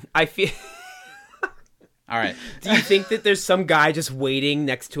Coke. I feel... All right. Do you think that there's some guy just waiting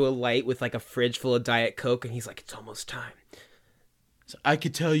next to a light with like a fridge full of Diet Coke, and he's like, it's almost time? I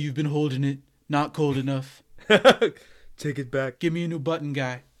could tell you've been holding it. Not cold enough. Take it back. Give me a new button,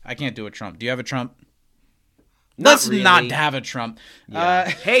 guy. I can't do a Trump. Do you have a Trump? Let's not have a Trump. Yeah.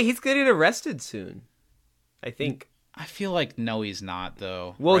 Hey, he's getting arrested soon. I think. I feel like no, he's not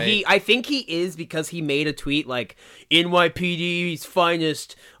though. Well, right? I think he is because he made a tweet like, "NYPD's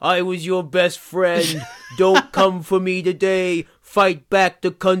finest. I was your best friend. Don't come for me today. Fight back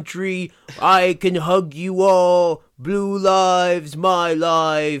the country. I can hug you all. Blue lives, my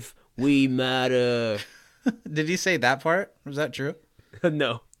life. We matter." Did he say that part? Was that true?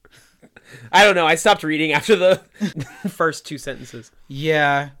 No. I don't know. I stopped reading after the first two sentences.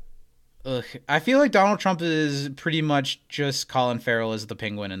 Yeah. Ugh. I feel like Donald Trump is pretty much just Colin Farrell as the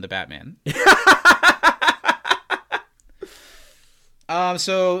Penguin and the Batman.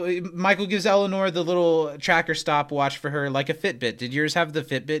 So Michael gives Eleanor the little tracker stopwatch for her, like a Fitbit. Did yours have the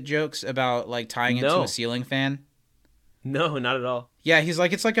Fitbit jokes about like tying it to a ceiling fan? No, not at all. Yeah, he's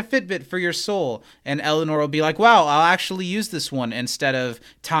like, it's like a Fitbit for your soul. And Eleanor will be like, wow, I'll actually use this one instead of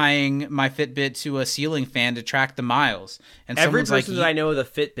tying my Fitbit to a ceiling fan to track the miles. And every person that I know with a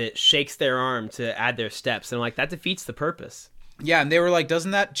Fitbit shakes their arm to add their steps. And I'm like, that defeats the purpose. Yeah, and they were like,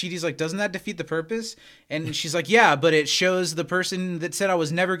 Chidi's like, doesn't that defeat the purpose? And she's like, yeah, but it shows the person that said I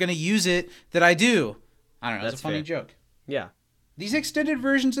was never going to use it that I do. I don't know, that's a funny joke. Yeah. These extended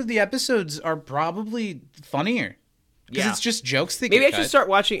versions of the episodes are probably funnier. Because it's just jokes that Maybe I should start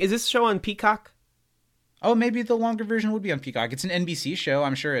watching. Is this show on Peacock? Oh, maybe the longer version would be on Peacock. It's an NBC show.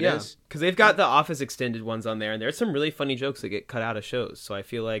 I'm sure it is. Because they've got the Office extended ones on there, and there's some really funny jokes that get cut out of shows. So I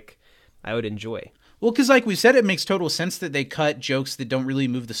feel like I would enjoy. Well, because like we said, it makes total sense that they cut jokes that don't really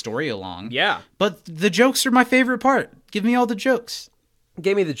move the story along. Yeah. But the jokes are my favorite part. Give me all the jokes.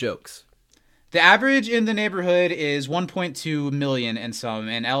 Give me the jokes. The average in the neighborhood is 1.2 million and some,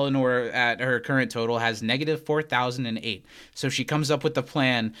 and Eleanor at her current total has negative 4,008. So she comes up with the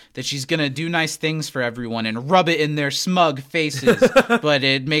plan that she's going to do nice things for everyone and rub it in their smug faces. But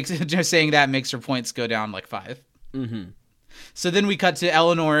it makes just saying that makes her points go down like 5. Mm-hmm. So then we cut to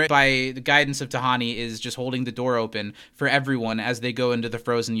Eleanor, by the guidance of Tahani, is just holding the door open for everyone as they go into the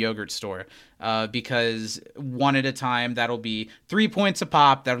frozen yogurt store. Because one at a time, that'll be 3 points a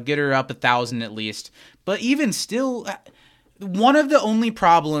pop. That'll get her up 1,000 at least. But even still, one of the only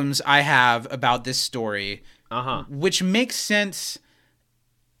problems I have about this story, which makes sense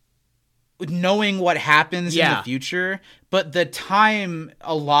knowing what happens in the future, but the time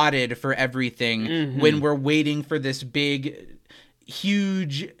allotted for everything when we're waiting for this big,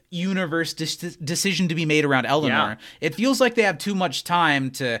 huge universe decision to be made around Eleanor, it feels like they have too much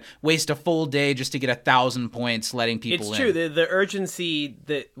time to waste a full day just to get 1,000 points letting people in. It's true. The urgency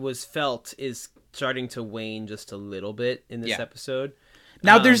that was felt is starting to wane just a little bit in this episode.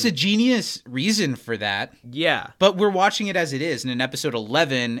 Now, there's a genius reason for that. Yeah. But we're watching it as it is. And in episode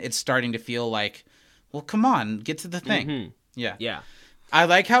 11, it's starting to feel like, well, come on, get to the thing. Yeah. Yeah. I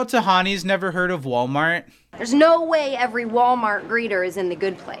like how Tahani's never heard of Walmart. There's no way every Walmart greeter is in the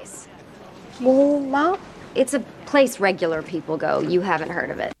good place. Walmart? It's a place regular people go. You haven't heard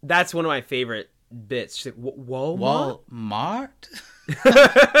of it. That's one of my favorite bits. She's like, Walmart? Walmart?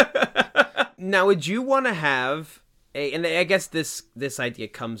 Now, would you want to have... and I guess this idea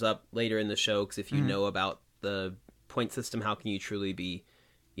comes up later in the show, because if you know about the point system, how can you truly be,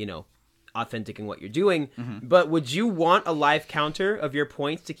 authentic in what you're doing? But would you want a live counter of your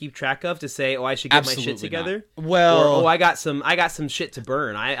points to keep track of, to say, oh, I should get my shit together? Not. Well, or, I got some shit to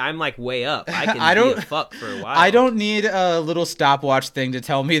burn. I'm like way up. I can be a fuck for a while. I don't need a little stopwatch thing to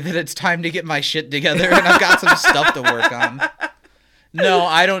tell me that it's time to get my shit together and I've got some stuff to work on. No,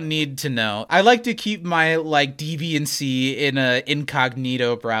 I don't need to know. I like to keep my DB&C in a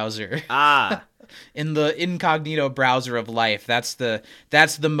incognito browser. In the incognito browser of life. That's the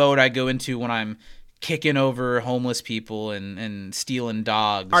mode I go into when I'm kicking over homeless people and stealing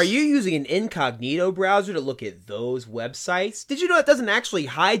dogs. Are you using an incognito browser to look at those websites? Did you know it doesn't actually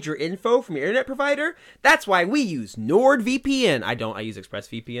hide your info from your internet provider? That's why we use NordVPN. I use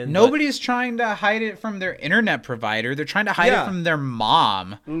ExpressVPN. Nobody's trying to hide it from their internet provider. They're trying to hide it from their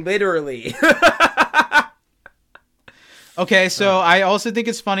mom. Literally. Okay, so I also think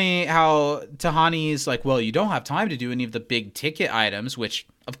it's funny how Tahani's like, well, you don't have time to do any of the big ticket items, which,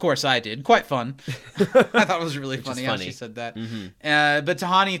 of course, I did. Quite fun. I thought it was really funny how she said that. But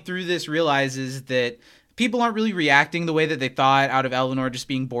Tahani, through this, realizes that people aren't really reacting the way that they thought out of Eleanor just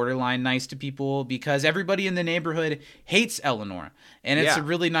being borderline nice to people, because everybody in the neighborhood hates Eleanor. And it's a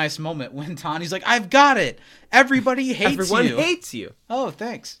really nice moment when Tahani's like, I've got it. Everybody hates you. Everyone hates you. Oh,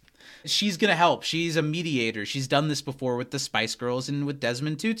 thanks. She's going to help. She's a mediator. She's done this before with the Spice Girls and with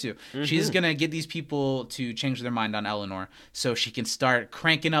Desmond Tutu. She's going to get these people to change their mind on Eleanor so she can start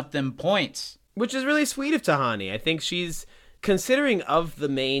cranking up them points. Which is really sweet of Tahani. I think she's, considering of the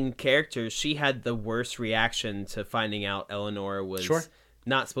main characters, she had the worst reaction to finding out Eleanor was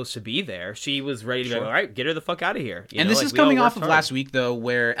not supposed to be there. She was ready to be like, all right, get her the fuck out of here. And this is coming off of last week, though,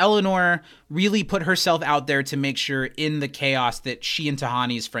 where Eleanor really put herself out there to make sure in the chaos that she and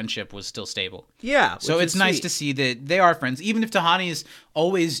Tahani's friendship was still stable. Yeah. So it's nice to see that they are friends, even if Tahani's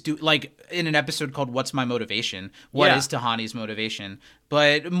always in an episode called What's My Motivation? What is Tahani's motivation?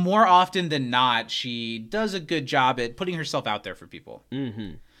 But more often than not, she does a good job at putting herself out there for people.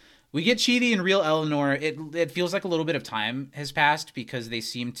 We get Chidi and real Eleanor. It feels like a little bit of time has passed because they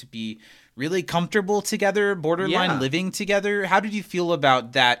seem to be really comfortable together, borderline living together. How did you feel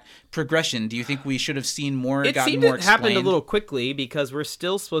about that progression? Do you think we should have seen more? It seemed it happened a little quickly because we're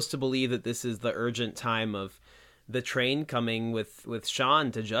still supposed to believe that this is the urgent time of the train coming with Sean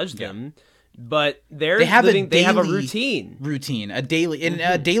to judge them. But they have a routine. A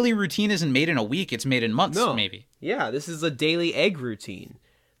daily routine isn't made in a week. It's made in months, maybe. Yeah, this is a daily egg routine.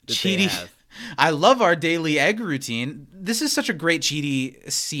 Chidi, I love our daily egg routine. This is such a great Chidi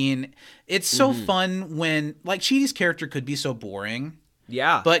scene. It's so fun when, Chidi's character could be so boring.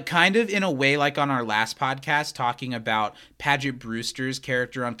 Yeah. But kind of in a way like on our last podcast talking about Paget Brewster's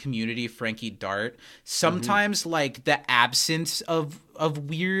character on Community, Frankie Dart. Sometimes the absence of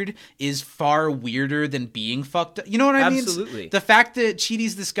weird is far weirder than being fucked up. You know what I mean? Absolutely. The fact that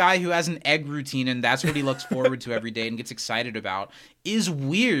Chidi's this guy who has an egg routine and that's what he looks forward to every day and gets excited about is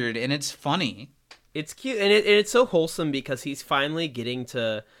weird, and it's funny. It's cute, and it's so wholesome because he's finally getting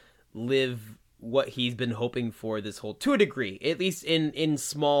to live what he's been hoping for this whole, to a degree, at least in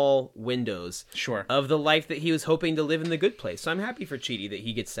small windows of the life that he was hoping to live in The Good Place. So I'm happy for Chidi that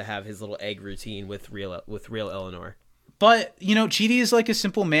he gets to have his little egg routine with real Eleanor. But, Chidi is a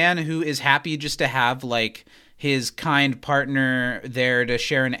simple man who is happy just to have his kind partner there to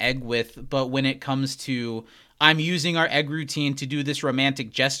share an egg with. But when it comes to, I'm using our egg routine to do this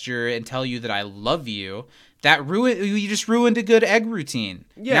romantic gesture and tell you that I love you, You just ruined a good egg routine.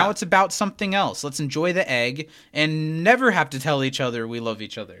 Yeah. Now it's about something else. Let's enjoy the egg and never have to tell each other we love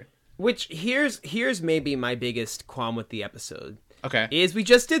each other. Which here's maybe my biggest qualm with the episode. Okay. Is we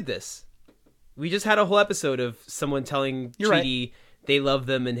just did this. We just had a whole episode of someone telling Chidi they love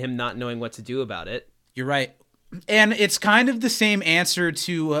them and him not knowing what to do about it. You're right. And it's kind of the same answer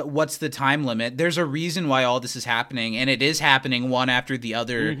to what's the time limit. There's a reason why all this is happening, and it is happening one after the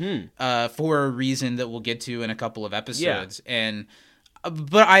other for a reason that we'll get to in a couple of episodes. Yeah. And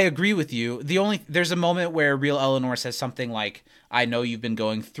but I agree with you. There's a moment where real Eleanor says something like, I know you've been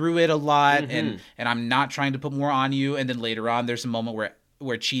going through it a lot, and I'm not trying to put more on you. And then later on, there's a moment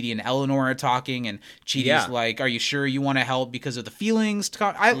where Chidi and Eleanor are talking, and Chidi's like, are you sure you want to help because of the feelings?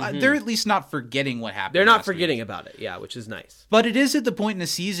 They're at least not forgetting what happened. They're not forgetting about it, yeah, which is nice. But it is at the point in the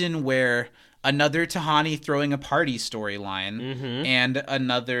season where another Tahani throwing a party storyline and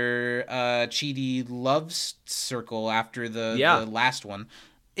another Chidi love circle after the last one.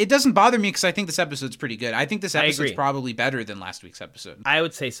 It doesn't bother me because I think this episode's pretty good. I think this episode's probably better than last week's episode. I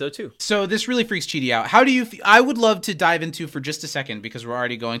would say so too. So this really freaks Chidi out. How do you I would love to dive into for just a second, because we're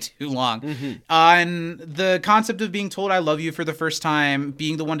already going too long, on the concept of being told I love you for the first time,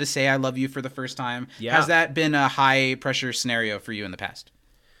 being the one to say I love you for the first time. Yeah. Has that been a high pressure scenario for you in the past?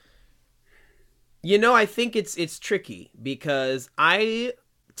 You know, I think it's tricky because I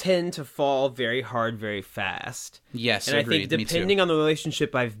tend to fall very hard very fast. Yes, and agreed. I think depending on the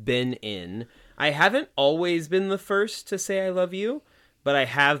relationship I've been in, I haven't always been the first to say I love you, but I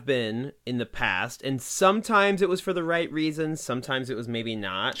have been in the past, and sometimes it was for the right reasons, sometimes it was maybe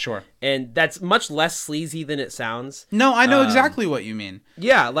not. Sure. And that's much less sleazy than it sounds. No, I know exactly what you mean.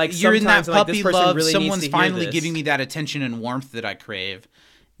 Yeah, like you're in that puppy this person love, really someone's needs to hear finally this. giving me that attention and warmth that I crave.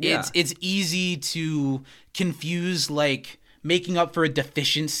 Yeah. It's easy to confuse like making up for a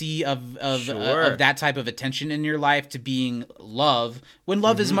deficiency of that type of attention in your life to being love, when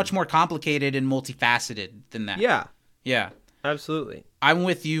love is much more complicated and multifaceted than that. Yeah. Yeah. Absolutely. I'm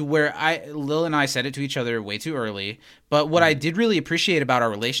with you where Lil and I said it to each other way too early, but what I did really appreciate about our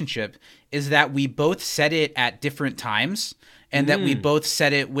relationship is that we both said it at different times, and that we both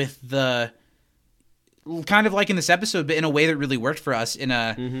said it with the kind of like in this episode, but in a way that really worked for us.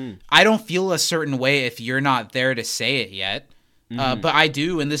 I don't feel a certain way if you're not there to say it yet. But I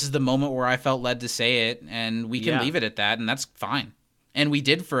do, and this is the moment where I felt led to say it, and we can leave it at that, and that's fine. And we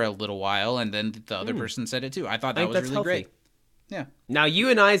did for a little while, and then the other person said it too. I thought that was really great. Yeah. Now, you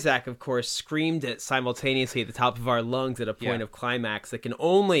and Isaac, of course, screamed it simultaneously at the top of our lungs at a point of climax that can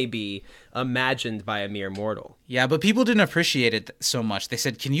only be imagined by a mere mortal. Yeah, but people didn't appreciate it so much. They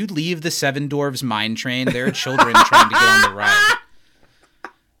said, can you leave the Seven Dwarves mine train? There are children trying to get on the ride.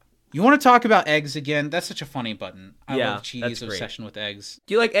 You want to talk about eggs again? That's such a funny button. I love Chidi's obsession with eggs.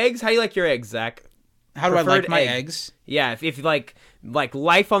 Do you like eggs? How do you like your eggs, Zach? How do I like my eggs? Yeah, if you like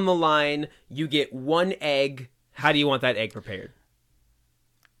life on the line, you get one egg. How do you want that egg prepared?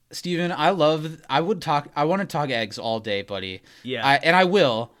 Steven, I want to talk eggs all day, buddy. Yeah. And I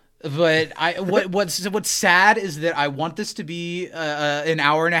will. But what's sad is that I want this to be an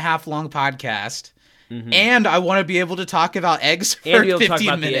hour and a half long podcast. And I want to be able to talk about eggs for 15 minutes. Talk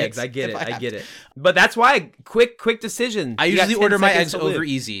about the eggs. I get it. But that's why quick decision. I usually order my eggs over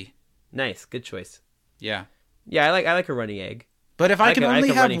easy. Nice, good choice. Yeah. Yeah, I like a runny egg. But if I can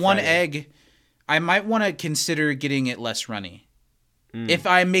only have one egg, I might want to consider getting it less runny. If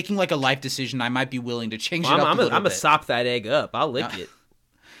I'm making like a life decision, I might be willing to change it up a little bit. I'm gonna sop that egg up. I'll lick it.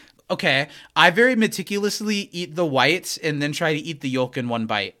 Okay. I very meticulously eat the whites and then try to eat the yolk in one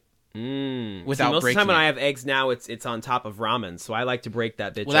bite. Without most of the time when it. I have eggs now, it's on top of ramen, so I like to break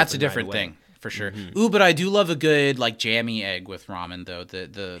that bitch. Well, that's a different thing for sure. Ooh, but I do love a good like jammy egg with ramen though.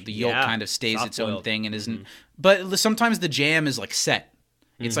 The yolk kind of stays its own thing and isn't. But sometimes the jam is like set.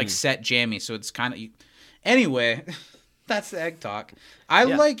 It's like set jammy, so it's kind of. Anyway, that's the egg talk. I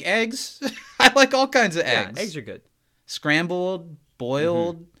like eggs. I like all kinds of eggs. Eggs are good. Scrambled,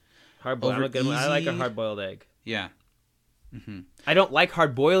 boiled, hard boiled. I like a hard boiled egg. Yeah. I don't like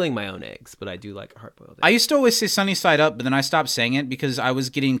hard boiling my own eggs, but I do like a hard boiled egg. I used to always say sunny side up, but then I stopped saying it because I was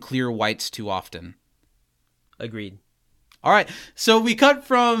getting clear whites too often. Agreed. All right, so we cut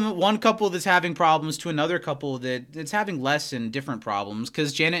from one couple that's having problems to another couple that's having less and different problems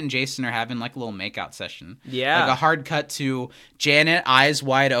because Janet and Jason are having like a little makeout session. Yeah. Like a hard cut to Janet, eyes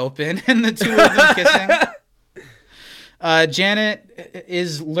wide open, and the two of them kissing. Janet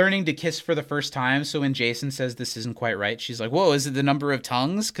is learning to kiss for the first time, so when Jason says this isn't quite right, she's like, whoa, is it the number of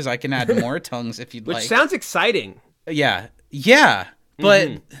tongues? Because I can add more tongues if you'd like. Which sounds exciting. Yeah,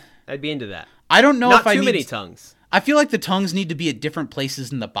 but... I'd be into that. I don't know if I need... Not too many tongues. I feel like the tongues need to be at different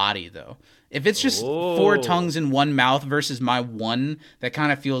places in the body, though. If it's just 4 tongues in one mouth versus my one, that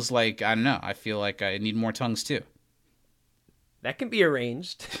kind of feels like, I don't know, I feel like I need more tongues too. That can be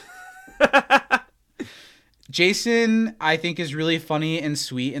arranged. Jason, I think, is really funny and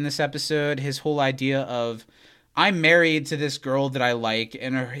sweet in this episode. His whole idea of, I'm married to this girl that I like,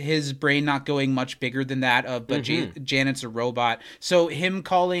 and his brain not going much bigger than that, but Janet's a robot. So him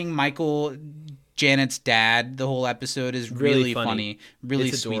calling Michael Janet's dad the whole episode is really funny, really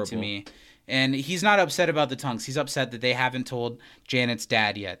it's sweet adorable. to me. And he's not upset about the tongues. He's upset that they haven't told Janet's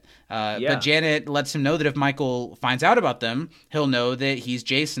dad yet. But Janet lets him know that if Michael finds out about them, he'll know that he's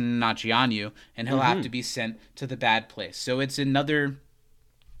Jason, not Jianyu, and he'll have to be sent to the bad place. So it's another...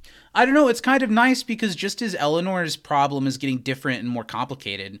 I don't know, it's kind of nice because just as Eleanor's problem is getting different and more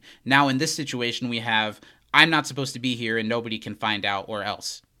complicated, now in this situation we have, I'm not supposed to be here and nobody can find out or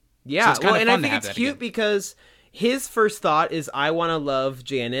else. Yeah, So it's kinda well, and I fun to think have it's that cute again. because his first thought is, I want to love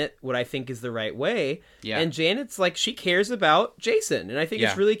Janet what I think is the right way. Yeah. And Janet's like, she cares about Jason. And I think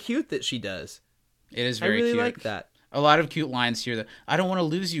it's really cute that she does. It is I very really cute. like that. A lot of cute lines here that, I don't want to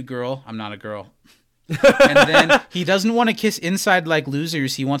lose you, girl. I'm not a girl. And then he doesn't want to kiss inside like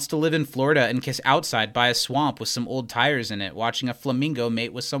losers. He wants to live in Florida and kiss outside by a swamp with some old tires in it, watching a flamingo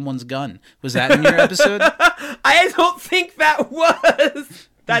mate with someone's gun. Was that in your episode? I don't think that was.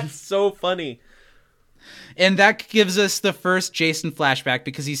 That's so funny. And that gives us the first Jason flashback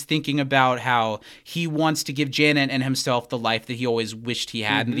because he's thinking about how he wants to give Janet and himself the life that he always wished he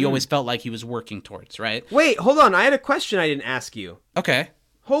had and that he always felt like he was working towards, right? Wait, hold on. I had a question I didn't ask you. Okay,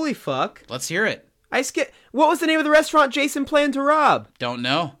 Holy fuck. let's hear it. What was the name of the restaurant Jason planned to rob? Don't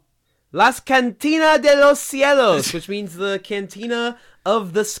know. Las Cantina de los Cielos, which means the Cantina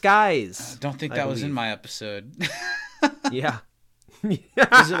of the Skies. Don't think that was in my episode. Yeah.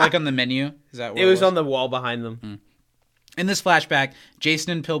 Is it like on the menu? Is that what It was on the wall behind them. In this flashback,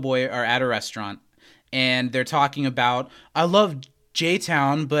 Jason and Pillboy are at a restaurant, and they're talking about, I love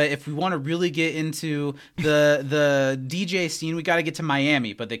J-Town, but if we want to really get into the DJ scene, we got to get to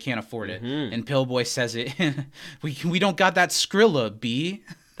Miami, but they can't afford it. And Pillboy says it, we don't got that Skrilla, B.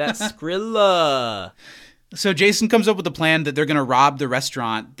 That Skrilla. So Jason comes up with a plan that they're going to rob the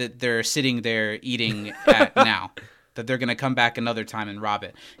restaurant that they're sitting there eating at now. That they're going to come back another time and rob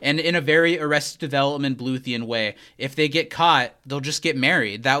it. And in a very Arrested Development Bluthian way, if they get caught, they'll just get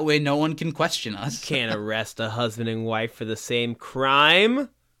married. That way no one can question us. Can't arrest a husband and wife for the same crime.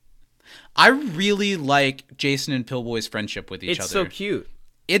 I really like Jason and Pillboy's friendship with each other. It's so cute.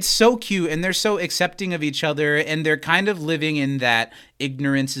 It's so cute, and they're so accepting of each other, and they're kind of living in that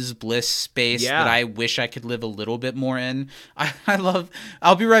ignorance is bliss space that I wish I could live a little bit more in. I love,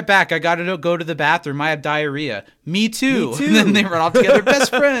 I'll be right back. I gotta go to the bathroom. I have diarrhea. Me too. And then they run off together, best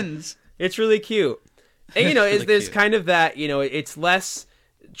friends. It's really cute. And, you know, Really there's cute. kind of that, you know, it's less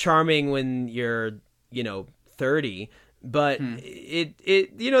charming when you're, 30, but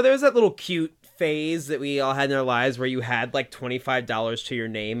it you know, there's that little cute phase that we all had in our lives where you had like $25 to your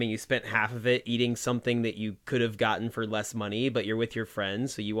name and you spent half of it eating something that you could have gotten for less money, but you're with your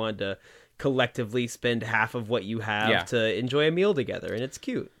friends, so you wanted to collectively spend half of what you have to enjoy a meal together, and it's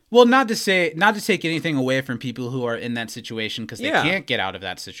cute. Well, not to take anything away from people who are in that situation because they can't get out of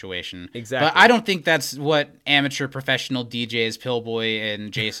that situation. Exactly. But I don't think that's what amateur professional DJs Pillboy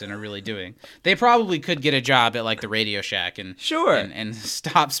and Jason are really doing. They probably could get a job at like the Radio Shack and and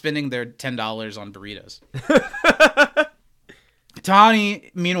stop spending their $10 on burritos.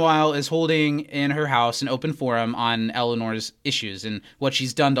 Tahani, meanwhile, is holding in her house an open forum on Eleanor's issues and what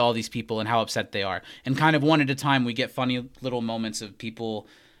she's done to all these people and how upset they are. And kind of one at a time, we get funny little moments of people.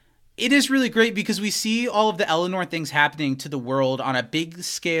 It is really great because we see all of the Eleanor things happening to the world on a big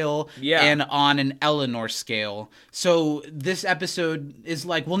scale and on an Eleanor scale. So this episode is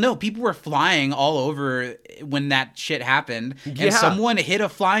like, well, no, people were flying all over when that shit happened. And someone hit a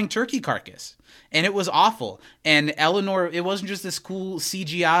flying turkey carcass. And it was awful. And Eleanor, it wasn't just this cool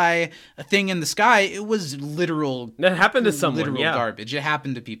CGI thing in the sky. It was literal. That happened to someone, literal garbage. It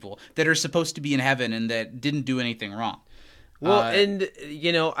happened to people that are supposed to be in heaven and that didn't do anything wrong. Well, and,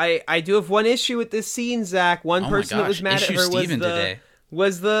 I do have one issue with this scene, Zach. One person that was mad at her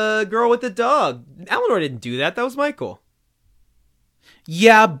was the girl with the dog. Eleanor didn't do that. That was Michael.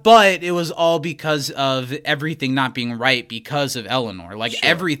 Yeah, but it was all because of everything not being right because of Eleanor. Like,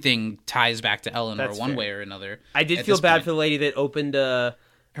 everything ties back to Eleanor one way or another. I did feel bad for the lady that opened her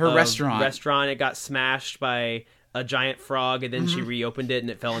restaurant. It got smashed by a giant frog, and then she reopened it, and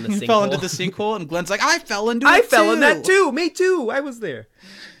it fell in the sinkhole. Fell into the sinkhole, and Glenn's like, I fell into it, I fell in that, too. Me, too. I was there.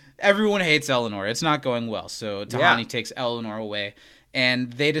 Everyone hates Eleanor. It's not going well, so Tahani takes Eleanor away.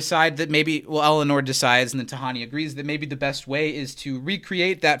 And they decide that maybe, well, Eleanor decides, and then Tahani agrees that maybe the best way is to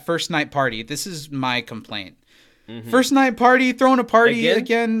recreate that first night party. This is my complaint. First night party, throwing a party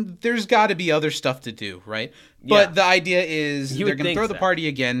again, there's got to be other stuff to do, right? But the idea is they're going to throw the party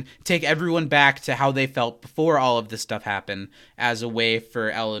again, take everyone back to how they felt before all of this stuff happened as a way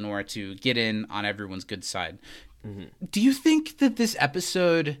for Eleanor to get in on everyone's good side. Do you think that this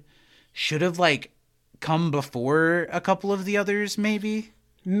episode should have, like, come before a couple of the others, maybe?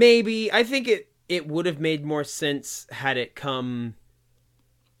 Maybe. I think it would have made more sense had it come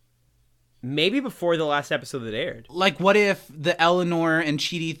maybe before the last episode that aired. Like, what if the Eleanor and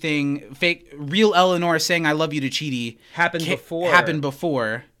Chidi thing, real Eleanor saying I love you to Chidi happened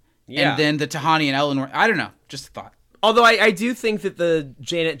before, yeah. And then the Tahani and Eleanor, I don't know, just a thought. Although I do think that the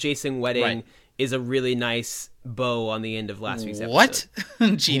Janet-Jason wedding is a really nice bow on the end of last week's episode. What?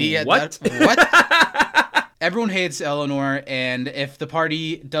 Chidi? What? What? Everyone hates Eleanor, and if the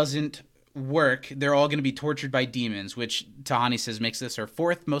party doesn't work, they're all going to be tortured by demons, which Tahani says makes this her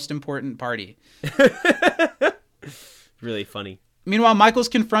fourth most important party. Really funny. Meanwhile, Michael's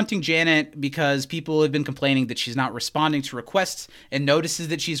confronting Janet because people have been complaining that she's not responding to requests and notices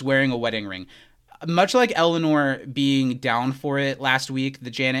that she's wearing a wedding ring. Much like Eleanor being down for it last week, the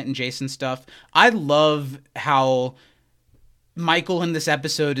Janet and Jason stuff, I love how Michael in this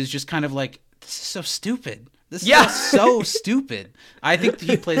episode is just kind of like, this is so stupid. This is so stupid. I think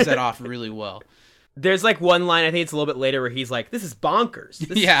he plays that off really well. There's like one line, I think it's a little bit later, where he's like, this is bonkers.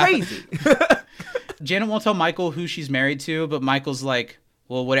 This is crazy. Janet won't tell Michael who she's married to, but Michael's like,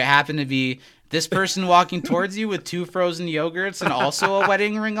 well, would it happen to be this person walking towards you with 2 frozen yogurts and also a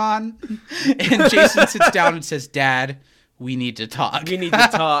wedding ring on? And Jason sits down and says, Dad, we need to talk. We need to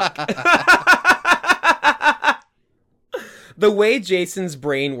talk. The way Jason's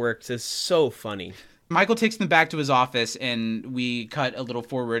brain works is so funny. Michael takes them back to his office, and we cut a little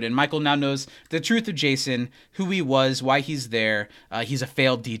forward, and Michael now knows the truth of Jason, who he was, why he's there. He's a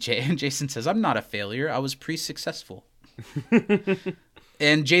failed DJ, and Jason says, I'm not a failure. I was pretty successful.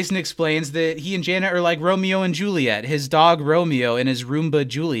 And Jason explains that he and Janet are like Romeo and Juliet, his dog Romeo and his Roomba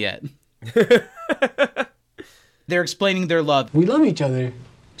Juliet. They're explaining their love. We love each other.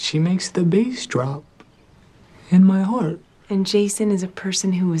 She makes the bass drop in my heart. And Jason is a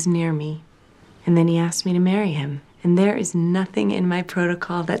person who was near me. And then he asked me to marry him. And there is nothing in my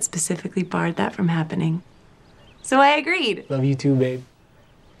protocol that specifically barred that from happening. So I agreed. Love you too, babe.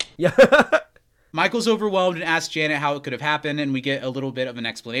 Yeah. Michael's overwhelmed and asks Janet how it could have happened, and we get a little bit of an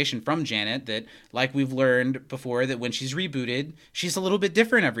explanation from Janet that, like we've learned before, that when she's rebooted, she's a little bit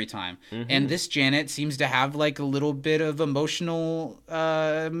different every time. And this Janet seems to have like a little bit of emotional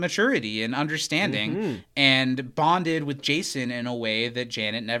maturity and understanding and bonded with Jason in a way that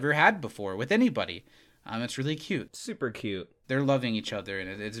Janet never had before with anybody. It's really cute. Super cute. They're loving each other,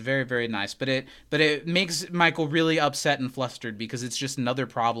 and it's very, very nice. But it makes Michael really upset and flustered because it's just another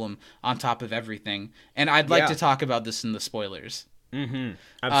problem on top of everything. And I'd like to talk about this in the spoilers.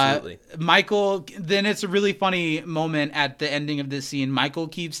 Absolutely. Michael, then it's a really funny moment at the ending of this scene. Michael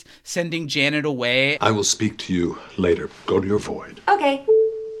keeps sending Janet away. I will speak to you later. Go to your void. Okay.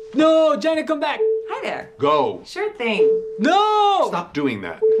 No, Janet, come back. Hi there. Go. Sure thing. No! Stop doing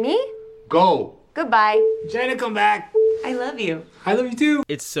that. Me? Go. Goodbye. Janet, come back. I love you. I love you too.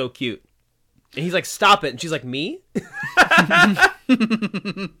 It's so cute. And he's like, stop it. And she's like, me?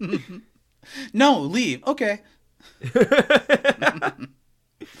 No, leave. Okay.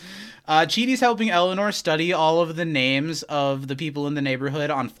 Chidi's helping Eleanor study all of the names of the people in the neighborhood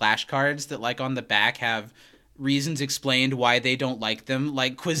on flashcards that, like, on the back have reasons explained why they don't like them,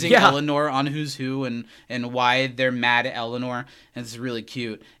 like quizzing Eleanor on who's who and why they're mad at Eleanor. And it's really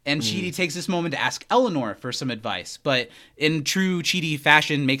cute. And Chidi takes this moment to ask Eleanor for some advice, but in true Chidi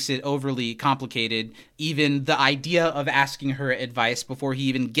fashion makes it overly complicated, even the idea of asking her advice before he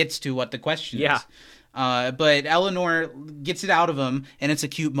even gets to what the question is. But Eleanor gets it out of him, and it's a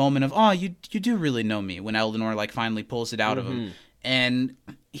cute moment of, oh, you do really know me, when Eleanor like finally pulls it out of him. And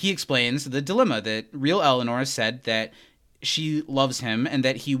he explains the dilemma that real Eleanor said that she loves him and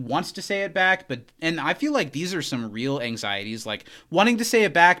that he wants to say it back, and I feel like these are some real anxieties, like wanting to say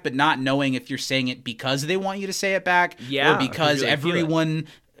it back but not knowing if you're saying it because they want you to say it back, or because everyone,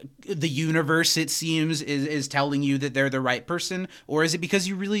 the universe, it seems, is telling you that they're the right person, or is it because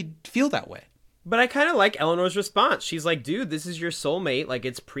you really feel that way? But I kind of like Eleanor's response. She's like, dude, this is your soulmate. Like,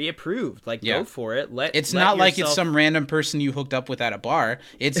 it's pre-approved. Like, go for it. It's not like it's some random person you hooked up with at a bar.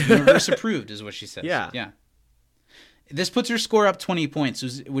 It's universe approved, is what she says. Yeah. This puts her score up 20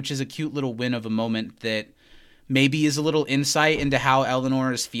 points, which is a cute little win of a moment that maybe is a little insight into how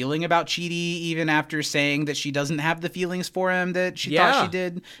Eleanor is feeling about Chidi, even after saying that she doesn't have the feelings for him that she thought she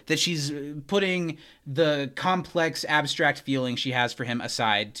did, that she's putting the complex, abstract feeling she has for him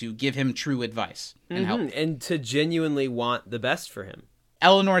aside to give him true advice and help. And to genuinely want the best for him.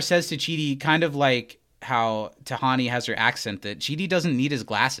 Eleanor says to Chidi, kind of like how Tahani has her accent, that Chidi doesn't need his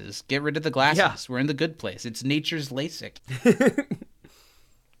glasses. Get rid of the glasses. Yeah. We're in the good place. It's nature's LASIK.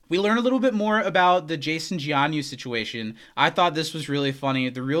 We learn a little bit more about the Jason Jianyu situation. I thought this was really funny.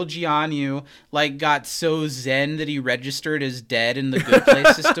 The real Jianyu like got so zen that he registered as dead in the good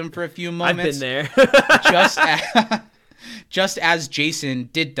place system for a few moments. I've been there. Just as Jason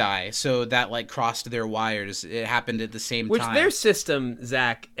did die, so that like crossed their wires. It happened at the same time. Which their system,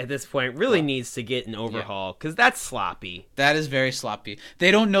 Zach, at this point really needs to get an overhaul because that's sloppy. That is very sloppy.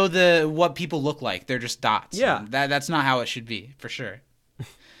 They don't know what people look like. They're just dots. Yeah, that's not how it should be for sure.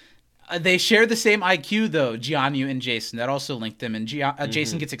 They share the same IQ, though, Jianyu and Jason. That also linked them, and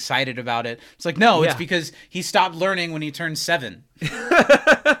Jason gets excited about it. It's like, no, it's because he stopped learning when he turned 7.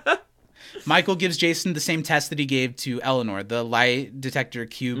 Michael gives Jason the same test that he gave to Eleanor, the lie detector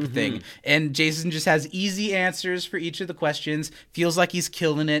cube thing. And Jason just has easy answers for each of the questions. Feels like he's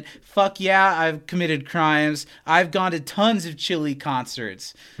killing it. Fuck yeah, I've committed crimes. I've gone to tons of Chili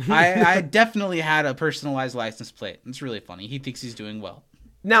concerts. I definitely had a personalized license plate. It's really funny. He thinks he's doing well.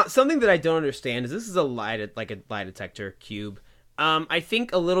 Now, something that I don't understand is this is a lie detector cube. I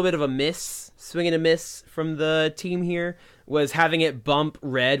think a little bit of a swing and a miss from the team here was having it bump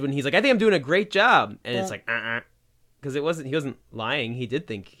red when he's like, I think I'm doing a great job. And it's like, because he wasn't lying. He did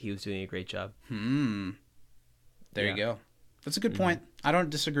think he was doing a great job. There you go. That's a good point. I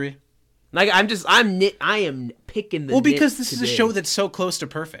don't disagree. Like, I am picking the because this is a show that's so close to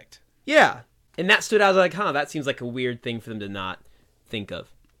perfect. Yeah. And that stood out. I was like, that seems like a weird thing for them to not think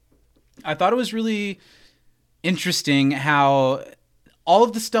of. I thought it was really interesting how all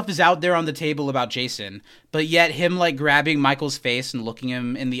of the stuff is out there on the table about Jason, but yet him like grabbing Michael's face and looking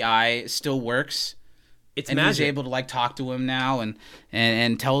him in the eye still works. And magic. He's able to like talk to him now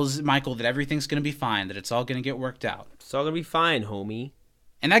and tells Michael that everything's going to be fine, that it's all going to get worked out. It's all going to be fine, homie.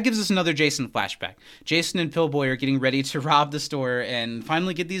 And that gives us another Jason flashback. Jason and Pillboy are getting ready to rob the store and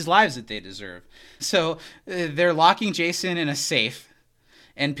finally get these lives that they deserve. So they're locking Jason in a safe.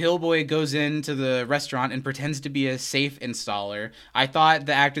 And Pillboy goes into the restaurant and pretends to be a safe installer. I thought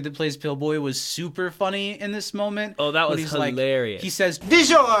the actor that plays Pillboy was super funny in this moment. Oh, that was hilarious. Like, he says,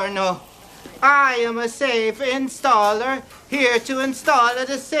 DiGiorno, I am a safe installer, here to install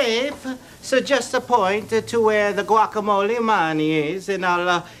the safe. So just point to where the guacamole money is, and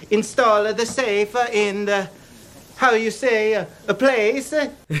I'll install the safe in the... How you say, a place?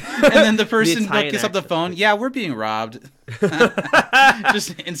 And then the person picks up the phone. Yeah, we're being robbed.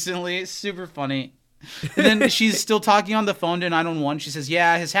 Just instantly. Super funny. And then she's still talking on the phone to 911. She says,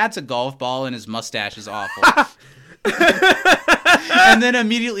 yeah, his hat's a golf ball and his mustache is awful. And then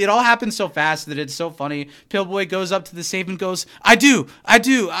immediately, it all happens so fast that it's so funny. Pillboy goes up to the safe and goes, I do.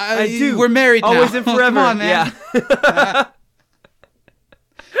 We're married now. Always and forever. Come on, man. Yeah.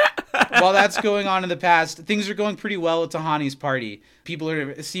 While that's going on in the past, things are going pretty well at Tahani's party. People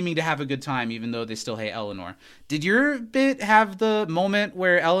are seeming to have a good time, even though they still hate Eleanor. Did your bit have the moment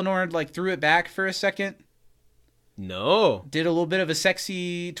where Eleanor like threw it back for a second? No. Did a little bit of a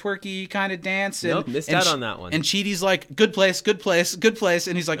sexy, twerky kind of dance. Nope, missed out on that one. And Chidi's like, good place, good place, good place.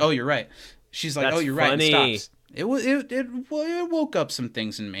 And he's like, oh, you're right. She's like, that's oh, you're funny. right. And stops. It woke up some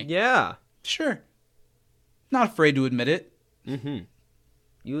things in me. Yeah. Sure. Not afraid to admit it. Mm-hmm.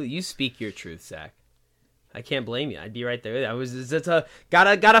 You speak your truth, Zach. I can't blame you. I'd be right there.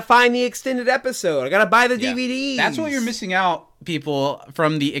 Gotta find the extended episode. I gotta buy the DVDs. That's what you're missing out, people,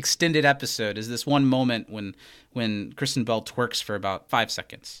 from the extended episode. Is this one moment when Kristen Bell twerks for about 5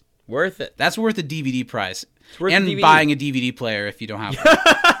 seconds? Worth it. That's worth a DVD price. It's worth and a DVD. Buying a DVD player if you don't have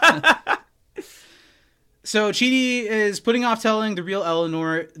one. So Chidi is putting off telling the real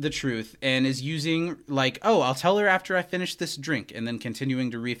Eleanor the truth and is using like, oh, I'll tell her after I finish this drink, and then continuing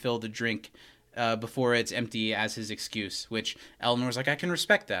to refill the drink before it's empty as his excuse, which Eleanor's like, I can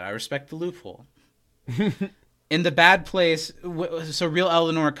respect that. I respect the loophole. In the bad place, so real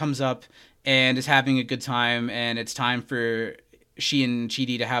Eleanor comes up and is having a good time, and it's time for she and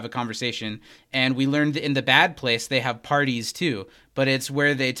Chidi to have a conversation. And we learned that in the bad place, they have parties too, but it's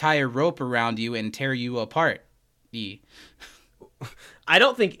where they tie a rope around you and tear you apart. I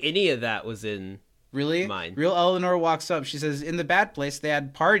don't think any of that was in really mine. Real Eleanor walks up. She says, in the bad place, they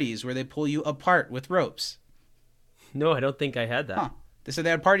had parties where they pull you apart with ropes. No, I don't think I had that. Huh. They said they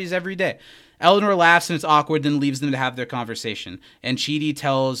had parties every day. Eleanor laughs and it's awkward, then leaves them to have their conversation. And Chidi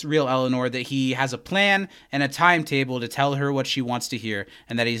tells real Eleanor that he has a plan and a timetable to tell her what she wants to hear,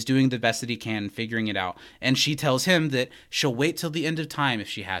 and that he's doing the best that he can figuring it out. And she tells him that she'll wait till the end of time if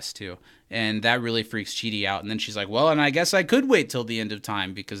she has to. And that really freaks Chidi out. And then she's like, well, and I guess I could wait till the end of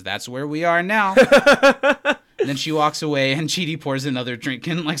time because that's where we are now. And then she walks away and Chidi pours another drink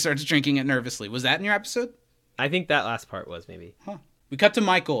and like starts drinking it nervously. Was that in your episode? I think that last part was maybe. Huh. We cut to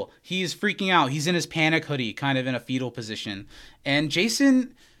Michael. He's freaking out. He's in his panic hoodie, kind of in a fetal position. And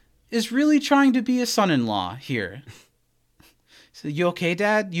Jason is really trying to be a son-in-law here. So, you okay,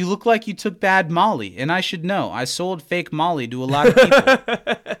 Dad? You look like you took bad Molly, and I should know. I sold fake Molly to a lot of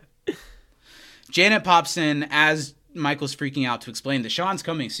people. Janet pops in as Michael's freaking out to explain that Sean's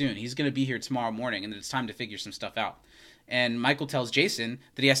coming soon. He's going to be here tomorrow morning, and that it's time to figure some stuff out. And Michael tells Jason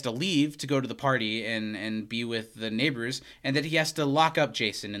that he has to leave to go to the party and be with the neighbors, and that he has to lock up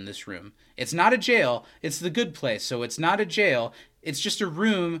Jason in this room. It's not a jail. It's the good place, so it's not a jail. It's just a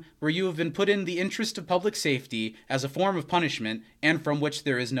room where you have been put in the interest of public safety as a form of punishment and from which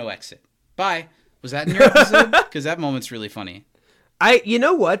there is no exit. Bye. Was that in your episode? Because that moment's really funny. You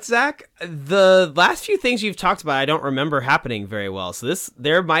know what, Zach? The last few things you've talked about, I don't remember happening very well. So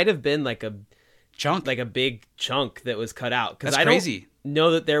there might have been like a chunk, like a big chunk that was cut out. That's I crazy. Don't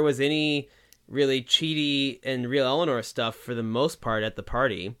know that there was any really Chidi and real Eleanor stuff for the most part at the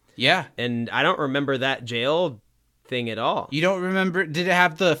party. Yeah. And I don't remember that jail thing at all. You don't remember? Did it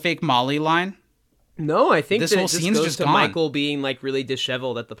have the fake Molly line? No, I think this that whole it just scene's goes just to gone. Michael being like really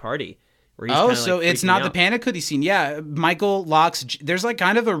disheveled at the party. Oh, so it's not the panic hoodie scene. Yeah, Michael locks... There's like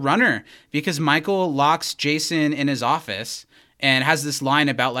kind of a runner because Michael locks Jason in his office and has this line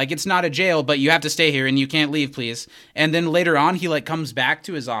about like, it's not a jail, but you have to stay here and you can't leave, please. And then later on, he like comes back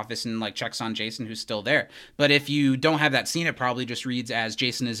to his office and like checks on Jason, who's still there. But if you don't have that scene, it probably just reads as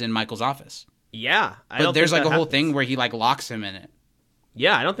Jason is in Michael's office. Yeah. But there's like a whole thing where he like locks him in it.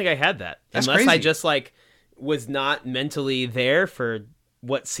 Yeah, I don't think I had that. That's Unless crazy. I just like was not mentally there for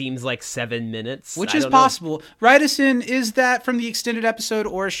what seems like 7 minutes. Which is possible. Write us in, is that from the extended episode,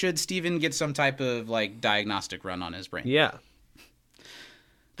 or should Steven get some type of like diagnostic run on his brain? Yeah.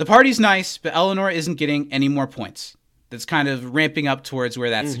 The party's nice, but Eleanor isn't getting any more points. That's kind of ramping up towards where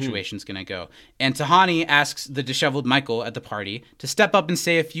that situation's going to go. And Tahani asks the disheveled Michael at the party to step up and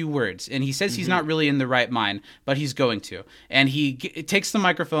say a few words. And he says he's not really in the right mind, but he's going to. And he takes the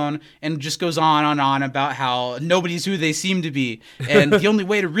microphone and just goes on and on about how nobody's who they seem to be. And the only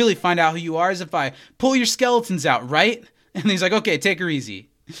way to really find out who you are is if I pull your skeletons out, right? And he's like, okay, take her easy.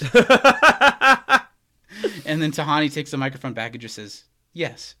 And then Tahani takes the microphone back and just says,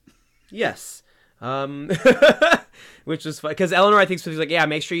 yes. Yes. Which was fun because Eleanor, I think, was like, yeah,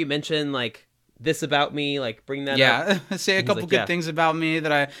 make sure you mention like this about me, like bring that up. Yeah, say a couple good things about me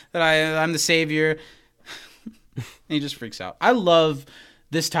that I'm the savior. And he just freaks out. I love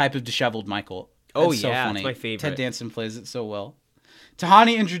this type of disheveled Michael. Oh it's so yeah, funny. it's my favorite. Ted Danson plays it so well.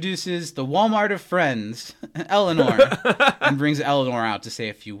 Tahani introduces the Walmart of friends, Eleanor, and brings Eleanor out to say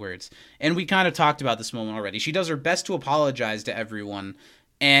a few words. And we kind of talked about this moment already. She does her best to apologize to everyone.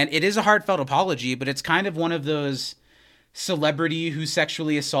 And it is a heartfelt apology, but it's kind of one of those celebrity who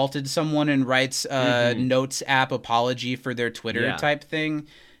sexually assaulted someone and writes a notes app apology for their Twitter type thing.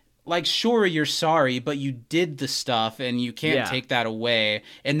 Like, sure, you're sorry, but you did the stuff and you can't take that away.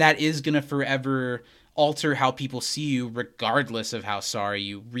 And that is going to forever alter how people see you regardless of how sorry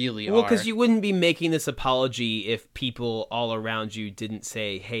you really are. Well, because you wouldn't be making this apology if people all around you didn't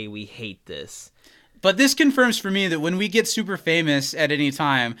say, hey, we hate this. But this confirms for me that when we get super famous at any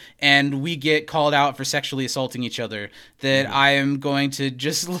time and we get called out for sexually assaulting each other, that I am going to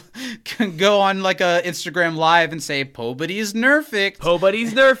just go on like a Instagram live and say, Pobody's nerfect.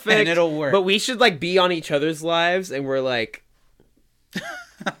 Pobody's nerfect. And it'll work. But we should like be on each other's lives and we're like...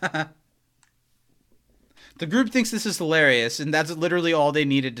 The group thinks this is hilarious, and that's literally all they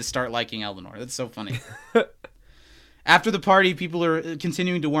needed to start liking Eleanor. That's so funny. After the party, people are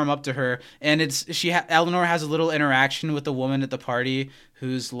continuing to warm up to her, and Eleanor has a little interaction with the woman at the party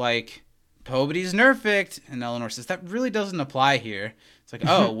who's like, Pobody's nerfect, and Eleanor says, that really doesn't apply here. It's like,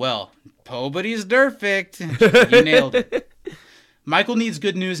 oh, well, Pobody's nerfect. You nailed it. Michael needs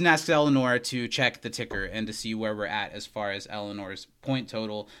good news and asks Eleanor to check the ticker and to see where we're at as far as Eleanor's point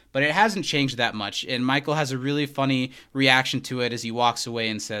total, but it hasn't changed that much, and Michael has a really funny reaction to it as he walks away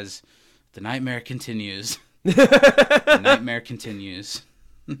and says, the nightmare continues. The nightmare continues.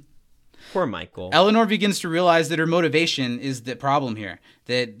 Poor Michael. Eleanor begins to realize that her motivation is the problem here.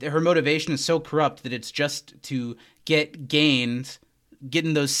 That her motivation is so corrupt that it's just to get gains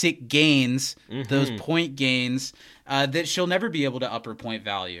getting those sick gains, those point gains, that she'll never be able to up her point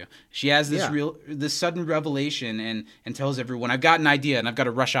value. She has this sudden revelation and tells everyone, I've got an idea and I've got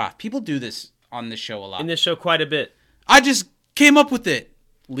to rush off. People do this on this show a lot. In this show quite a bit. I just came up with it.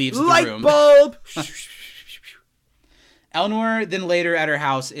 Leaves the room. Light bulb! Eleanor then later at her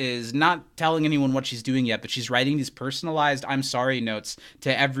house is not telling anyone what she's doing yet, but she's writing these personalized I'm sorry notes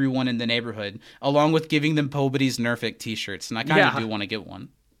to everyone in the neighborhood, along with giving them Pobody's Nerfic t-shirts. And I kind of do want to get one.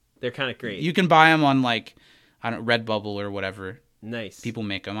 They're kind of great. You can buy them on like, I don't know, Redbubble or whatever. Nice. People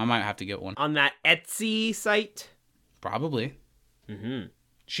make them. I might have to get one. On that Etsy site? Probably.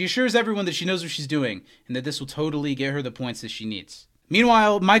 She assures everyone that she knows what she's doing and that this will totally get her the points that she needs.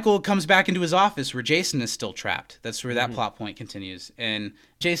 Meanwhile, Michael comes back into his office where Jason is still trapped. That's where that plot point continues. And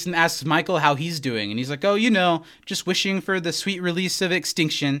Jason asks Michael how he's doing. And he's like, oh, you know, just wishing for the sweet release of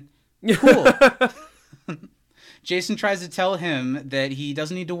extinction. Cool. Jason tries to tell him that he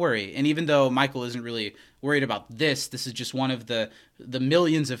doesn't need to worry. And even though Michael isn't really worried about this is just one of the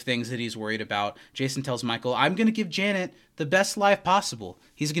millions of things that he's worried about. Jason tells Michael, I'm going to give Janet the best life possible.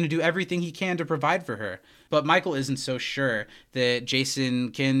 He's going to do everything he can to provide for her. But Michael isn't so sure that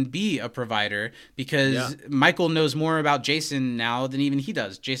Jason can be a provider because Michael knows more about Jason now than even he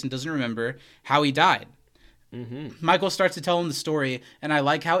does. Jason doesn't remember how he died. Michael starts to tell him the story, and I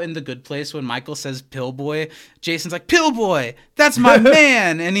like how in The Good Place when Michael says Pillboy, Jason's like, Pillboy, that's my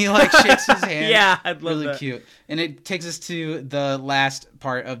man, and he like shakes his hand. Yeah, I'd love really that. Cute. And it takes us to the last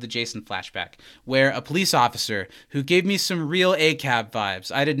part of the Jason flashback, where a police officer who gave me some real ACAB vibes.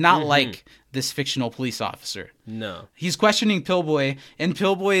 I did not like this fictional police officer. No. He's questioning Pillboy, and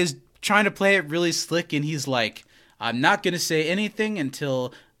Pillboy is trying to play it really slick, and he's like, I'm not going to say anything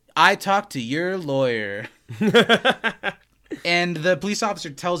until I talk to your lawyer. And the police officer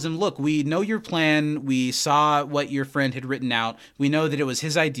tells him, look, we know your plan. We saw what your friend had written out. We know that it was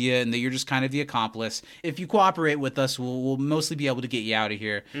his idea and that you're just kind of the accomplice. If you cooperate with us, we'll mostly be able to get you out of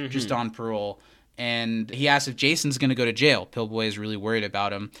here just on parole. And he asks if Jason's going to go to jail. Pillboy is really worried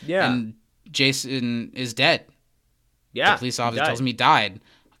about him. Yeah. And Jason is dead. Yeah. The police officer tells him he died.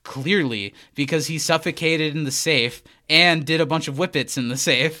 Clearly, because he suffocated in the safe and did a bunch of whippets in the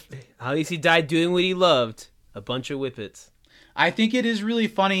safe. At least he died doing what he loved. A bunch of whippets. I think it is really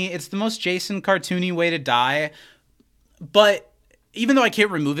funny. It's the most Jason cartoony way to die. But even though I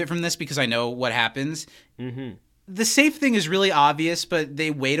can't remove it from this because I know what happens, the safe thing is really obvious, but they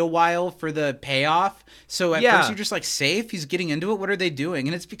wait a while for the payoff. So at first you're just like, safe? He's getting into it? What are they doing?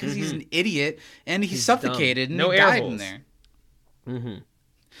 And it's because he's an idiot and he's suffocated dumb. and No he air died holes. in there.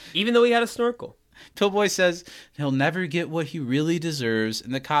 Even though he had a snorkel. Pillboy says he'll never get what he really deserves.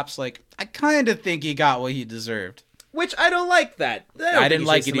 And the cop's like, I kind of think he got what he deserved. Which I don't like that. I didn't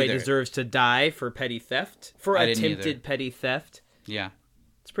like it somebody either. deserves to die for petty theft. For I didn't attempted either. petty theft. Yeah.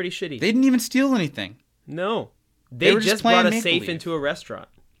 It's pretty shitty. They didn't even steal anything. No. They They were just just brought playing a make safe believe. into a restaurant.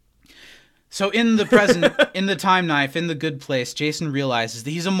 So in the present, in the time knife, in The Good Place, Jason realizes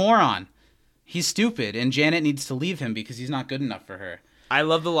that he's a moron. He's stupid, and Janet needs to leave him because he's not good enough for her. I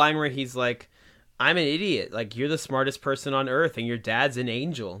love the line where he's like, I'm an idiot. Like, you're the smartest person on earth, and your dad's an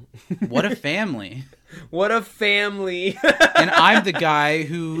angel. What a family. What a family. And I'm the guy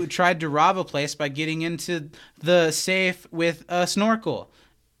who tried to rob a place by getting into the safe with a snorkel.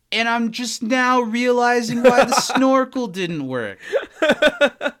 And I'm just now realizing why the snorkel didn't work.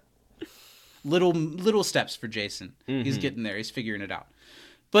 Little steps for Jason. He's getting there. He's figuring it out.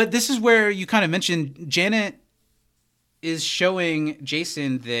 But this is where you kind of mentioned Janet is showing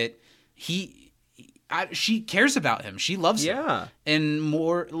Jason that she cares about him. She loves him. And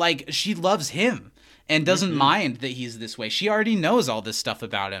more like she loves him and doesn't mind that he's this way. She already knows all this stuff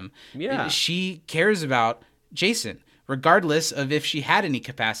about him. Yeah. She cares about Jason, regardless of if she had any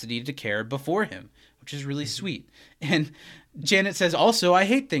capacity to care before him, which is really sweet. And Janet says, also, I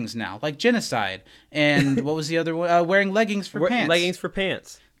hate things now, like genocide. And what was the other one? Wearing leggings for pants. Leggings for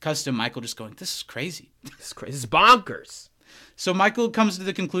pants. Custom Michael just going, this is crazy. This is crazy. This is bonkers. So Michael comes to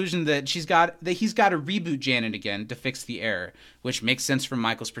the conclusion that he's got to reboot Janet again to fix the error, which makes sense from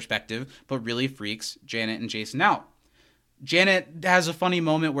Michael's perspective, but really freaks Janet and Jason out. Janet has a funny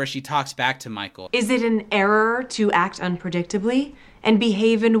moment where she talks back to Michael. Is it an error to act unpredictably and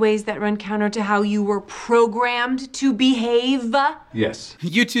behave in ways that run counter to how you were programmed to behave? Yes.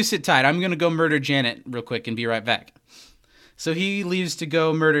 You two sit tight. I'm going to go murder Janet real quick and be right back. So he leaves to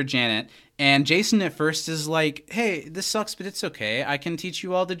go murder Janet. And Jason at first is like, hey, this sucks, but it's okay. I can teach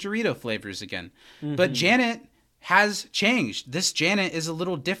you all the Dorito flavors again. But Janet has changed. This Janet is a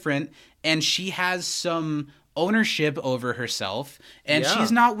little different, and she has some ownership over herself, and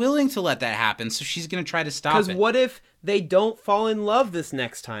she's not willing to let that happen, so she's going to try to stop it. Because what if they don't fall in love this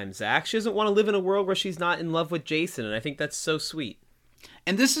next time, Zach. She doesn't want to live in a world where she's not in love with Jason, and I think that's so sweet.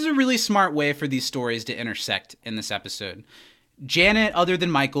 And this is a really smart way for these stories to intersect in this episode. Janet, other than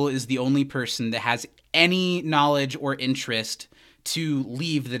Michael, is the only person that has any knowledge or interest to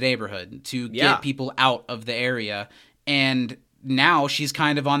leave the neighborhood, to get people out of the area. And now she's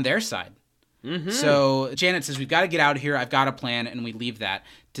kind of on their side. Mm-hmm. So Janet says, we've got to get out of here. I've got a plan. And we leave that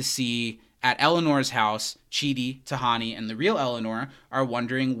to see at Eleanor's house, Chidi, Tahani, and the real Eleanor are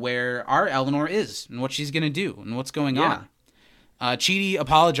wondering where our Eleanor is and what she's going to do and what's going on. Chidi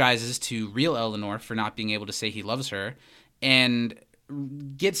apologizes to real Eleanor for not being able to say he loves her and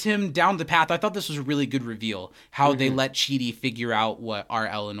gets him down the path. I thought this was a really good reveal, how they let Chidi figure out what our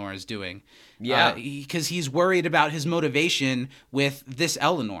Eleanor is doing. Yeah. Because he's worried about his motivation with this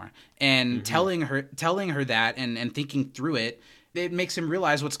Eleanor. And telling her that and thinking through it, it makes him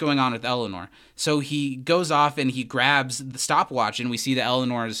realize what's going on with Eleanor. So he goes off and he grabs the stopwatch, and we see that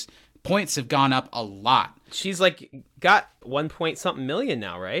Eleanor's points have gone up a lot. She's like got 1 point something million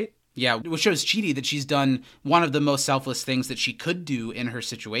now, right? Yeah, which shows Chidi that she's done one of the most selfless things that she could do in her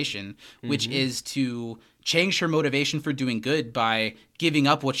situation, which is to change her motivation for doing good by giving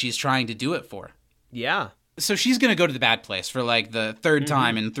up what she's trying to do it for. Yeah. So she's going to go to the bad place for like the third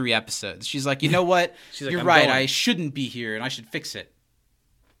time in 3 episodes. She's like, you know what? Like, you're right. I shouldn't be here and I should fix it.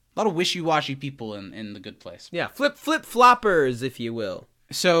 A lot of wishy-washy people in the good place. Yeah, flip-floppers, if you will.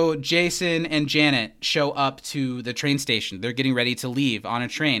 So Jason and Janet show up to the train station. They're getting ready to leave on a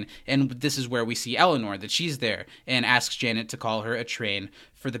train. And this is where we see Eleanor, that she's there, and asks Janet to call her a train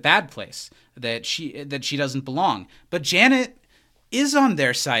for the bad place, that she doesn't belong. But Janet is on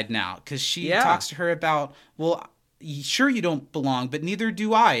their side now, because she talks to her about, well, sure you don't belong, but neither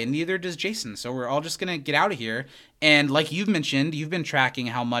do I, and neither does Jason. So we're all just going to get out of here. And like you've mentioned, you've been tracking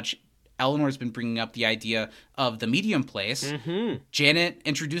how much Eleanor's been bringing up the idea of the medium place. Janet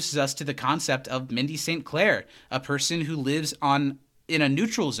introduces us to the concept of Mindy St. Clair, a person who lives in a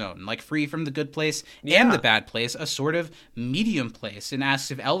neutral zone, like free from the good place and the bad place, a sort of medium place, and asks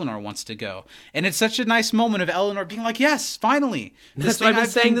if Eleanor wants to go. And it's such a nice moment of Eleanor being like, yes, finally. That's what I've been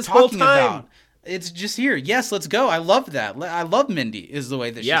saying this whole time. About. It's just here. Yes, let's go. I love that. I love Mindy is the way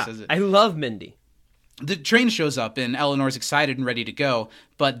that she says it. I love Mindy. The train shows up and Eleanor's excited and ready to go,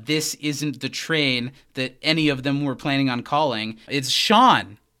 but this isn't the train that any of them were planning on calling. It's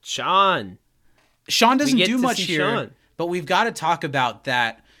Sean. Sean doesn't do much here, but we've got to talk about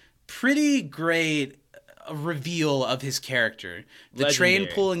that pretty great reveal of his character. The Legendary.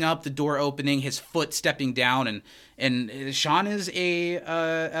 Train pulling up, the door opening, his foot stepping down, and Sean is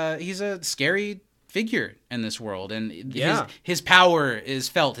he's a scary figure in this world, and his power is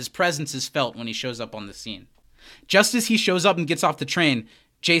felt, his presence is felt when he shows up on the scene. Just as he shows up and gets off the train,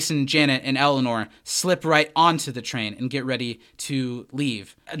 Jason, Janet, and Eleanor slip right onto the train and get ready to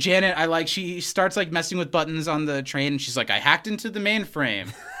leave. Janet, she starts like messing with buttons on the train, and she's like, I hacked into the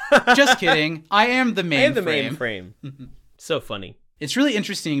mainframe. Just kidding. I am the mainframe. So funny. It's really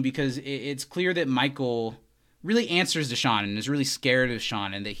interesting because it's clear that Michael really answers to Sean and is really scared of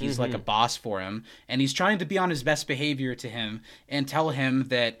Sean, and that he's like a boss for him, and he's trying to be on his best behavior to him and tell him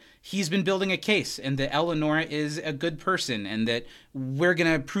that he's been building a case and that Eleanor is a good person and that we're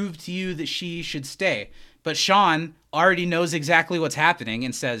going to prove to you that she should stay. But Sean already knows exactly what's happening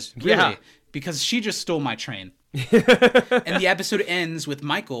and says, really? Yeah. Because she just stole my train. And the episode ends with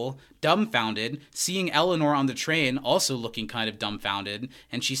Michael dumbfounded, seeing Eleanor on the train also looking kind of dumbfounded,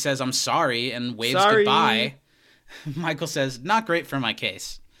 and she says, I'm sorry, and waves goodbye. Michael says, not great for my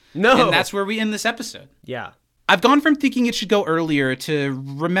case. No. And that's where we end this episode. Yeah. I've gone from thinking it should go earlier to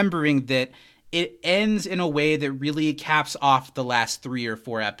remembering that it ends in a way that really caps off the last 3 or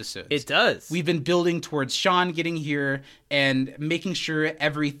 4 episodes. It does. We've been building towards Sean getting here and making sure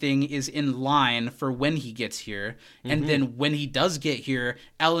everything is in line for when he gets here. And then when he does get here,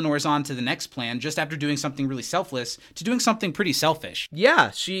 Eleanor's on to the next plan, just after doing something really selfless to doing something pretty selfish.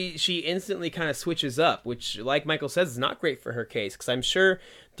 Yeah, she instantly kind of switches up, which, like Michael says, is not great for her case, because I'm sure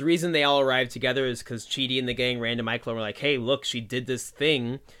the reason they all arrived together is because Chidi and the gang ran to Michael and were like, hey, look, she did this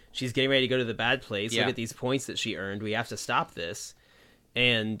thing. She's getting ready to go to the bad place. Look at these points that she earned. We have to stop this.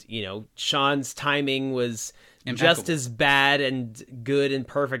 And, Sean's timing was impeccable. Just as bad and good and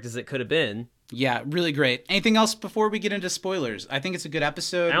perfect as it could have been. Yeah, really great. Anything else before we get into spoilers? I think it's a good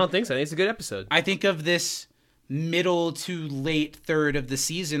episode. I don't think so. I think it's a good episode. I think of this middle to late third of the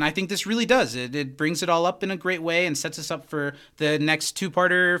season, I think this really does. It brings it all up in a great way and sets us up for the next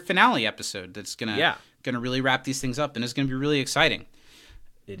 2-parter finale episode that's gonna really wrap these things up, and it's gonna be really exciting.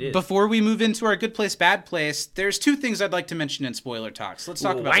 It is. Before we move into our good place, bad place, there's two things I'd like to mention in spoiler talks. Let's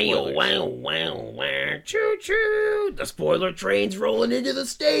talk about spoilers. Wow. Choo-choo. The spoiler train's rolling into the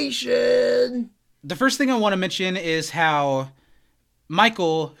station. The first thing I want to mention is how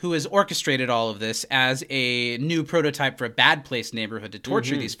Michael, who has orchestrated all of this as a new prototype for a bad place neighborhood to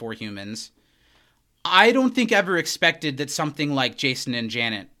torture these 4 humans, I don't think ever expected that something like Jason and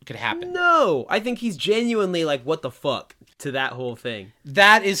Janet could happen. No, I think he's genuinely like, what the fuck to that whole thing.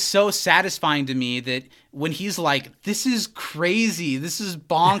 That is so satisfying to me that when he's like, this is crazy, this is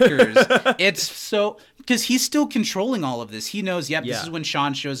bonkers. It's so, because he's still controlling all of this. He knows, this is when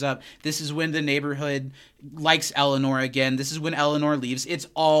Sean shows up. This is when the neighborhood likes Eleanor again. This is when Eleanor leaves. It's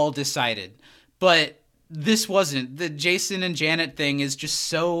all decided. But this wasn't. The Jason and Janet thing is just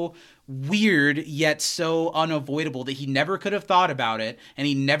so weird yet so unavoidable that he never could have thought about it and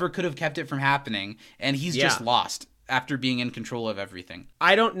he never could have kept it from happening, and he's just lost after being in control of everything.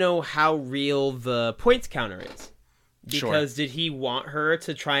 I don't know how real the points counter is. Because did he want her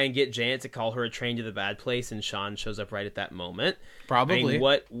to try and get Janet to call her a train to the bad place, and Sean shows up right at that moment? Probably. I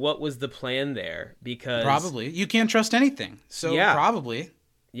mean, what was the plan there? Because probably. You can't trust anything. So probably.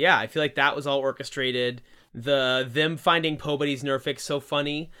 Yeah, I feel like that was all orchestrated. Them finding Pobody's Nerfix so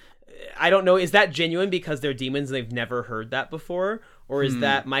funny. I don't know, is that genuine because they're demons and they've never heard that before? Or is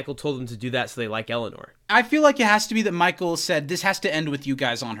that Michael told them to do that so they like Eleanor? I feel like it has to be that Michael said, this has to end with you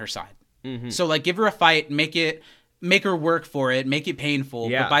guys on her side. So, like, give her a fight, make her work for it, make it painful,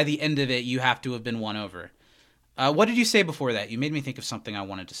 but by the end of it, you have to have been won over. What did you say before that? You made me think of something I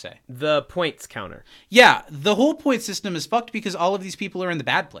wanted to say. The points counter. Yeah, the whole point system is fucked because all of these people are in the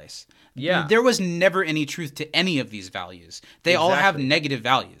bad place. Yeah. There was never any truth to any of these values. They all have negative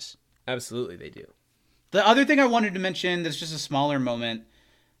values. Absolutely, they do. The other thing I wanted to mention that's just a smaller moment,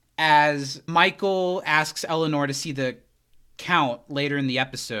 as Michael asks Eleanor to see the count later in the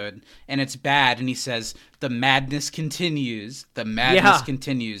episode, and it's bad, and he says, the madness continues. The madness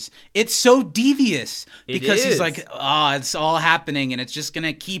continues. It's so devious because he's like, it's all happening, and it's just going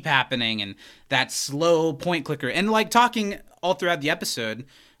to keep happening, and that slow point clicker. And like talking all throughout the episode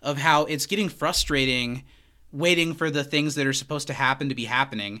of how it's getting frustrating waiting for the things that are supposed to happen to be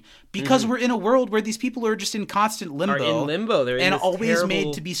happening because we're in a world where these people are just in constant limbo. They're in and this always terrible...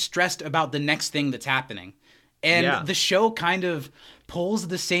 made to be stressed about the next thing that's happening. And the show kind of pulls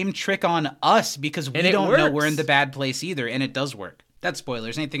the same trick on us because we don't know we're in the bad place either, and it does work. That's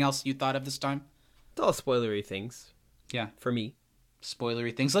spoilers. Anything else you thought of this time? It's all spoilery things. Yeah. For me.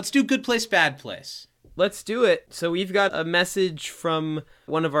 Spoilery things. Let's do good place, bad place. Let's do it. So we've got a message from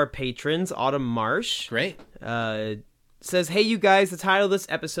one of our patrons, Autumn Marsh. Great. Says, hey, you guys, the title of this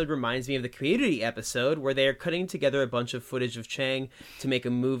episode reminds me of the Community episode where they are cutting together a bunch of footage of Chang to make a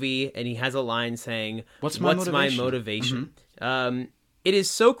movie, and he has a line saying, What's my motivation? It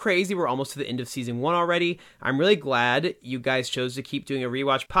is so crazy. We're almost to the end of season 1 already. I'm really glad you guys chose to keep doing a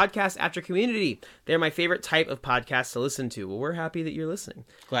rewatch podcast after Community. They're my favorite type of podcast to listen to. Well, we're happy that you're listening.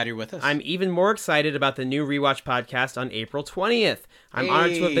 Glad you're with us. I'm even more excited about the new rewatch podcast on April 20th. I'm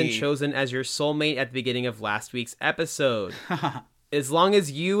honored to have been chosen as your soulmate at the beginning of last week's episode. As long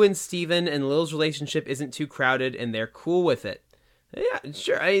as you and Steven and Lil's relationship isn't too crowded and they're cool with it. Yeah,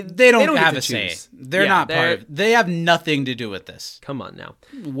 sure. They don't have a say. They're not part of it. They have nothing to do with this. Come on now.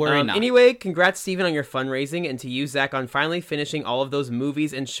 Worry not. Anyway, congrats, Steven, on your fundraising, and to you, Zach, on finally finishing all of those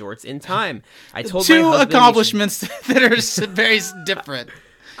movies and shorts in time. I told my husband accomplishments that are very different.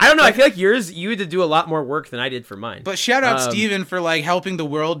 I don't know. I feel like you had to do a lot more work than I did for mine. But shout out Steven for like helping the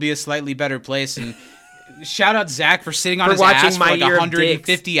world be a slightly better place, and shout out Zach for sitting on his ass for like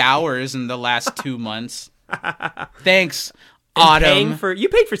 150 hours in the last 2 months. Thanks. Autumn. You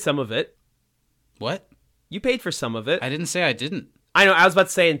paid for some of it. What? You paid for some of it. I didn't say I didn't. I know. I was about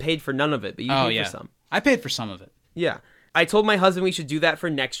to say and paid for none of it, but you paid for some. I paid for some of it. Yeah. I told my husband we should do that for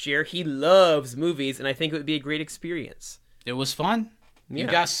next year. He loves movies, and I think it would be a great experience. It was fun. Yeah.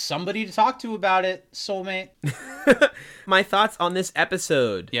 You got somebody to talk to about it, soulmate. My thoughts on this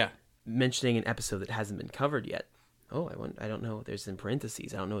episode. Yeah. Mentioning an episode that hasn't been covered yet. Oh, I don't know. There's in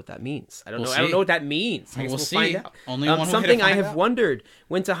parentheses. I don't know what that means. I don't know what that means. I guess we'll find out. Only one something I have wondered.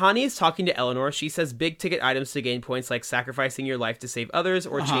 When Tahani is talking to Eleanor, she says big ticket items to gain points like sacrificing your life to save others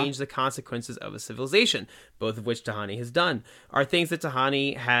or change the consequences of a civilization, both of which Tahani has done. Are things that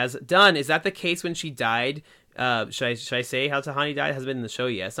Tahani has done. Is that the case when she died? Should I say how Tahani died? It hasn't been in the show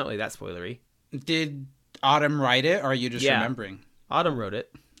yet. It's not really that spoilery. Did Autumn write it, or are you just remembering? Autumn wrote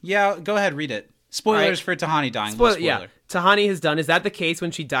it. Yeah, go ahead, read it. Spoilers for Tahani dying. Yeah, Tahani has done. Is that the case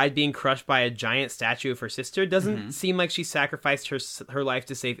when she died being crushed by a giant statue of her sister? Doesn't seem like she sacrificed her life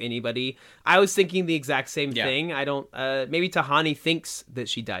to save anybody. I was thinking the exact same thing. I don't. Maybe Tahani thinks that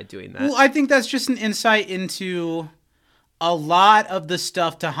she died doing that. Well, I think that's just an insight into a lot of the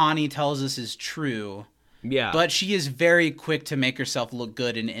stuff Tahani tells us is true. Yeah. But she is very quick to make herself look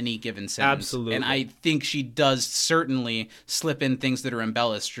good in any given sentence. Absolutely. And I think she does certainly slip in things that are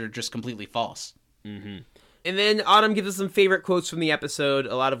embellished or just completely false. Mm-hmm. And then Autumn gives us some favorite quotes from the episode,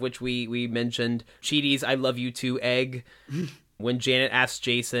 a lot of which we mentioned. Cheety's "I love you too" egg. When Janet asks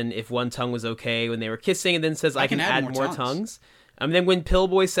Jason if one tongue was okay when they were kissing, and then says, I can add more tongues. And then when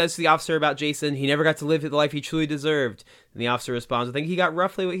Pillboy says to the officer about Jason, he never got to live the life he truly deserved. And the officer responds, I think he got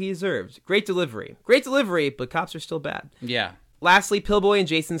roughly what he deserved. Great delivery. Great delivery, but cops are still bad. Yeah. Lastly, Pillboy and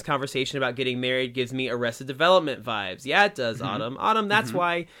Jason's conversation about getting married gives me Arrested Development vibes. Yeah, it does, Autumn. Autumn, that's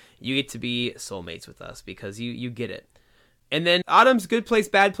why you get to be soulmates with us, because you get it. And then Autumn's good place,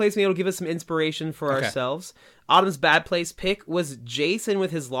 bad place, maybe it'll give us some inspiration for ourselves. Autumn's bad place pick was Jason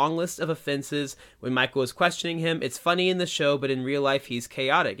with his long list of offenses when Michael was questioning him. It's funny in the show, but in real life, he's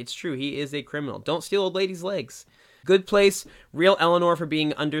chaotic. It's true, he is a criminal. Don't steal old ladies' legs. Good place, real Eleanor for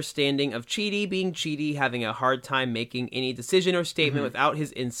being understanding of Cheety, being Cheety, having a hard time making any decision or statement without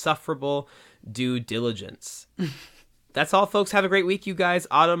his insufferable due diligence. That's all, folks. Have a great week, you guys.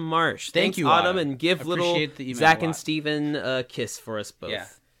 Autumn Marsh. Thank you, Autumn. And give little Zach and Steven a kiss for us both. Yeah.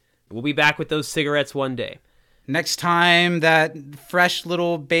 We'll be back with those cigarettes one day. Next time that fresh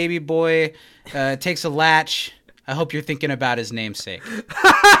little baby boy takes a latch, I hope you're thinking about his namesake.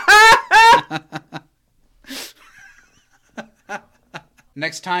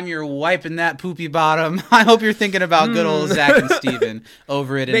 Next time you're wiping that poopy bottom, I hope you're thinking about good old Zach and Steven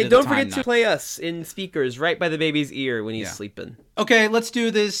over it. Don't forget to play us in speakers right by the baby's ear when he's sleeping. Okay, let's do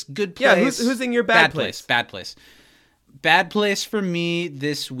this. Good place. Yeah, who's in your bad place? Bad place. Bad place for me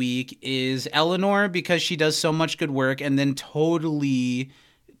this week is Eleanor, because she does so much good work and then totally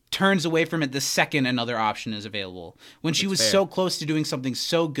turns away from it the second another option is available. When she was so close to doing something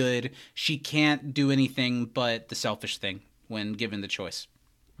so good, she can't do anything but the selfish thing when given the choice.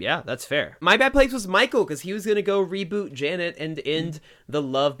 Yeah, that's fair. My bad place was Michael, because he was going to go reboot Janet and end the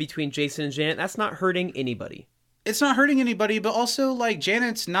love between Jason and Janet. That's not hurting anybody. It's not hurting anybody, but also, like,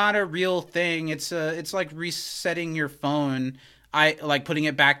 Janet's not a real thing. It's like resetting your phone. Like putting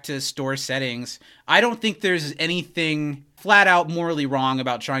it back to store settings. I don't think there's anything flat out morally wrong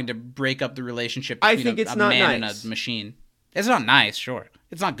about trying to break up the relationship between a man and a machine. It's not nice, sure.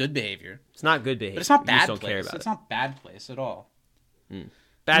 It's not good behavior. It's not good behavior. But it's not bad place. Care about it's not bad place at all.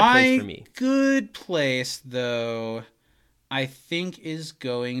 Bad place for me. My good place, though, I think is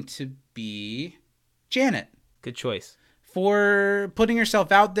going to be Janet. Good choice. For putting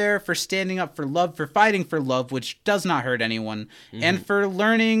herself out there, for standing up for love, for fighting for love, which does not hurt anyone, and for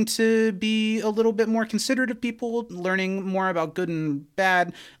learning to be a little bit more considerate of people, learning more about good and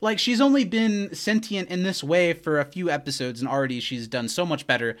bad. Like, she's only been sentient in this way for a few episodes, and already she's done so much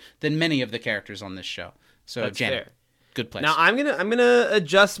better than many of the characters on this show. So, that's Janet, fair. Good place. Now I'm gonna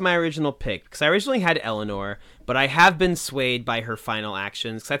adjust my original pick, because I originally had Eleanor, but I have been swayed by her final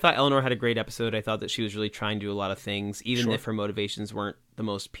actions, because I thought Eleanor had a great episode. I thought that she was really trying to do a lot of things, even if her motivations weren't the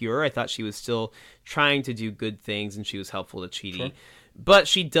most pure. I thought she was still trying to do good things, and she was helpful to Cheety. Sure. But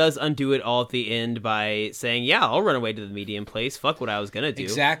she does undo it all at the end by saying, yeah, I'll run away to the medium place. Fuck what I was going to do.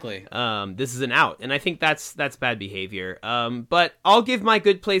 Exactly. This is an out. And I think that's bad behavior. But I'll give my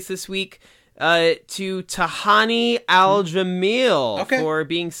good place this week to Tahani Al-Jamil for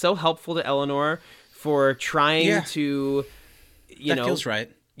being so helpful to Eleanor, for trying to, that feels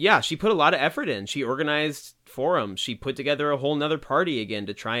right. Yeah, she put a lot of effort in. She organized forums. She put together a whole nother party again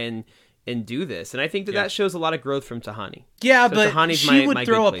to try and do this. And I think that shows a lot of growth from Tahani. Yeah, so but Tahani's she would my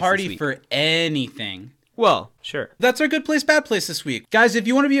throw good a place party for anything. Well, sure. That's our good place, bad place this week. Guys, if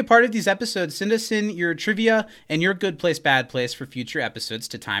you want to be a part of these episodes, send us in your trivia and your good place, bad place for future episodes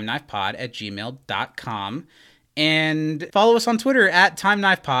to timeknifepod@gmail.com. And follow us on Twitter at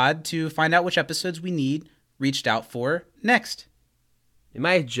timeknifepod to find out which episodes we need reached out for next. Am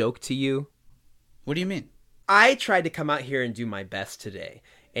I a joke to you? What do you mean? I tried to come out here and do my best today,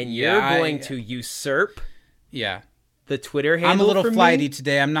 and you're going to usurp the Twitter handle. I'm a little for flighty me?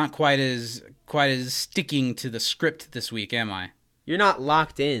 today. I'm not quite as sticking to the script this week, am I? You're not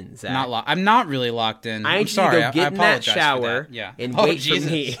locked in, Zach. I'm not really locked in. I'm sorry. You to go get in that shower and wait for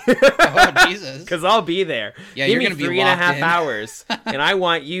me. Oh, Jesus. Because I'll be there. Yeah, Give you're me going to be 3.5 hours, and I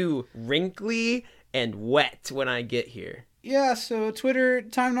want you wrinkly and wet when I get here. Yeah, so Twitter,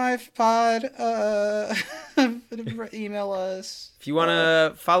 Time Knife Pod, email us. If you want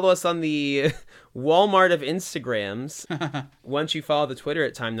to follow us on the Walmart of Instagrams, once you follow the Twitter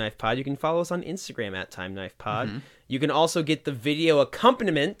at Time Knife Pod, you can follow us on Instagram at Time Knife Pod. Mm-hmm. You can also get the video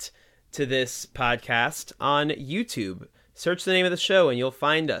accompaniment to this podcast on YouTube. Search the name of the show and you'll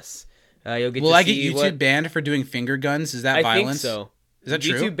find us. You'll get Will I get YouTube banned for doing finger guns? Is that violence? I think so. Is that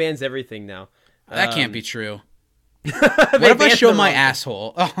true? YouTube bans everything now. That can't be true. What if I show my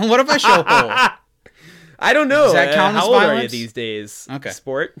asshole? What if I show hole? I don't know. Does that count as how old violence? are you these days? Okay.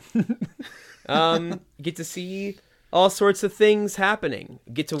 Sport. Get to see all sorts of things happening.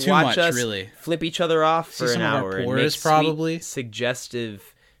 Get to watch us really. Flip each other off for see an hour and make probably sweet,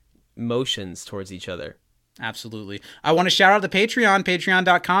 suggestive motions towards each other. Absolutely. I want to shout out the Patreon,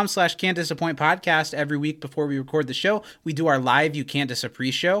 patreon.com/can'tdisappointpodcast. Every week before we record the show, we do our live You Can't Diss a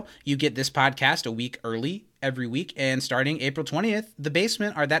pre-show. You get this podcast a week early every week. And starting April 20th, The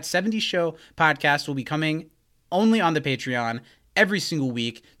Basement, or That 70s Show podcast, will be coming only on the Patreon every single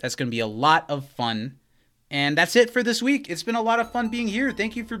week. That's going to be a lot of fun. And that's it for this week. It's been a lot of fun being here.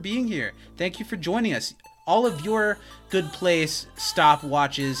 Thank you for being here. Thank you for joining us. All of your Good Place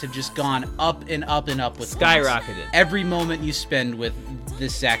stopwatches have just gone up and up and up with skyrocketed. Points. Every moment you spend with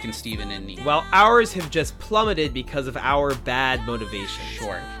this Zach and Steven and me. Well, ours have just plummeted because of our bad motivation.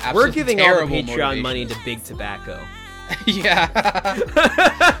 Sure. We're giving all the Patreon motivation. money to Big Tobacco. Yeah.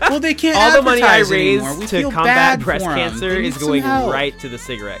 Well, they can't all the money I raise to combat breast cancer is going right to the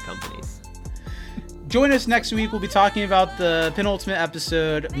cigarette companies. Join us next week. We'll be talking about the penultimate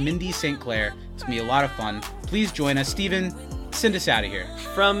episode, Mindy St. Clair. It's going to be a lot of fun. Please join us. Steven, send us out of here.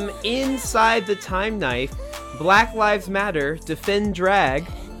 From inside the Time Knife, Black Lives Matter, defend drag.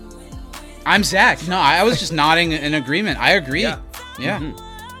 I'm Zach. No, I was just nodding in agreement. I agree. Yeah.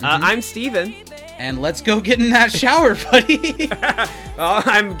 Mm-hmm. I'm Steven. And let's go get in that shower, buddy. Well,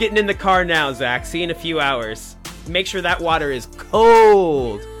 I'm getting in the car now, Zach. See you in a few hours. Make sure that water is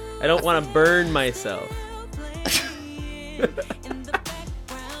cold. I don't want to burn myself.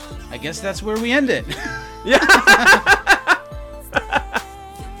 I guess that's where we end it. Yeah.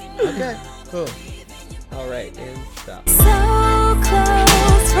 Okay, cool. All right, and stop. So close.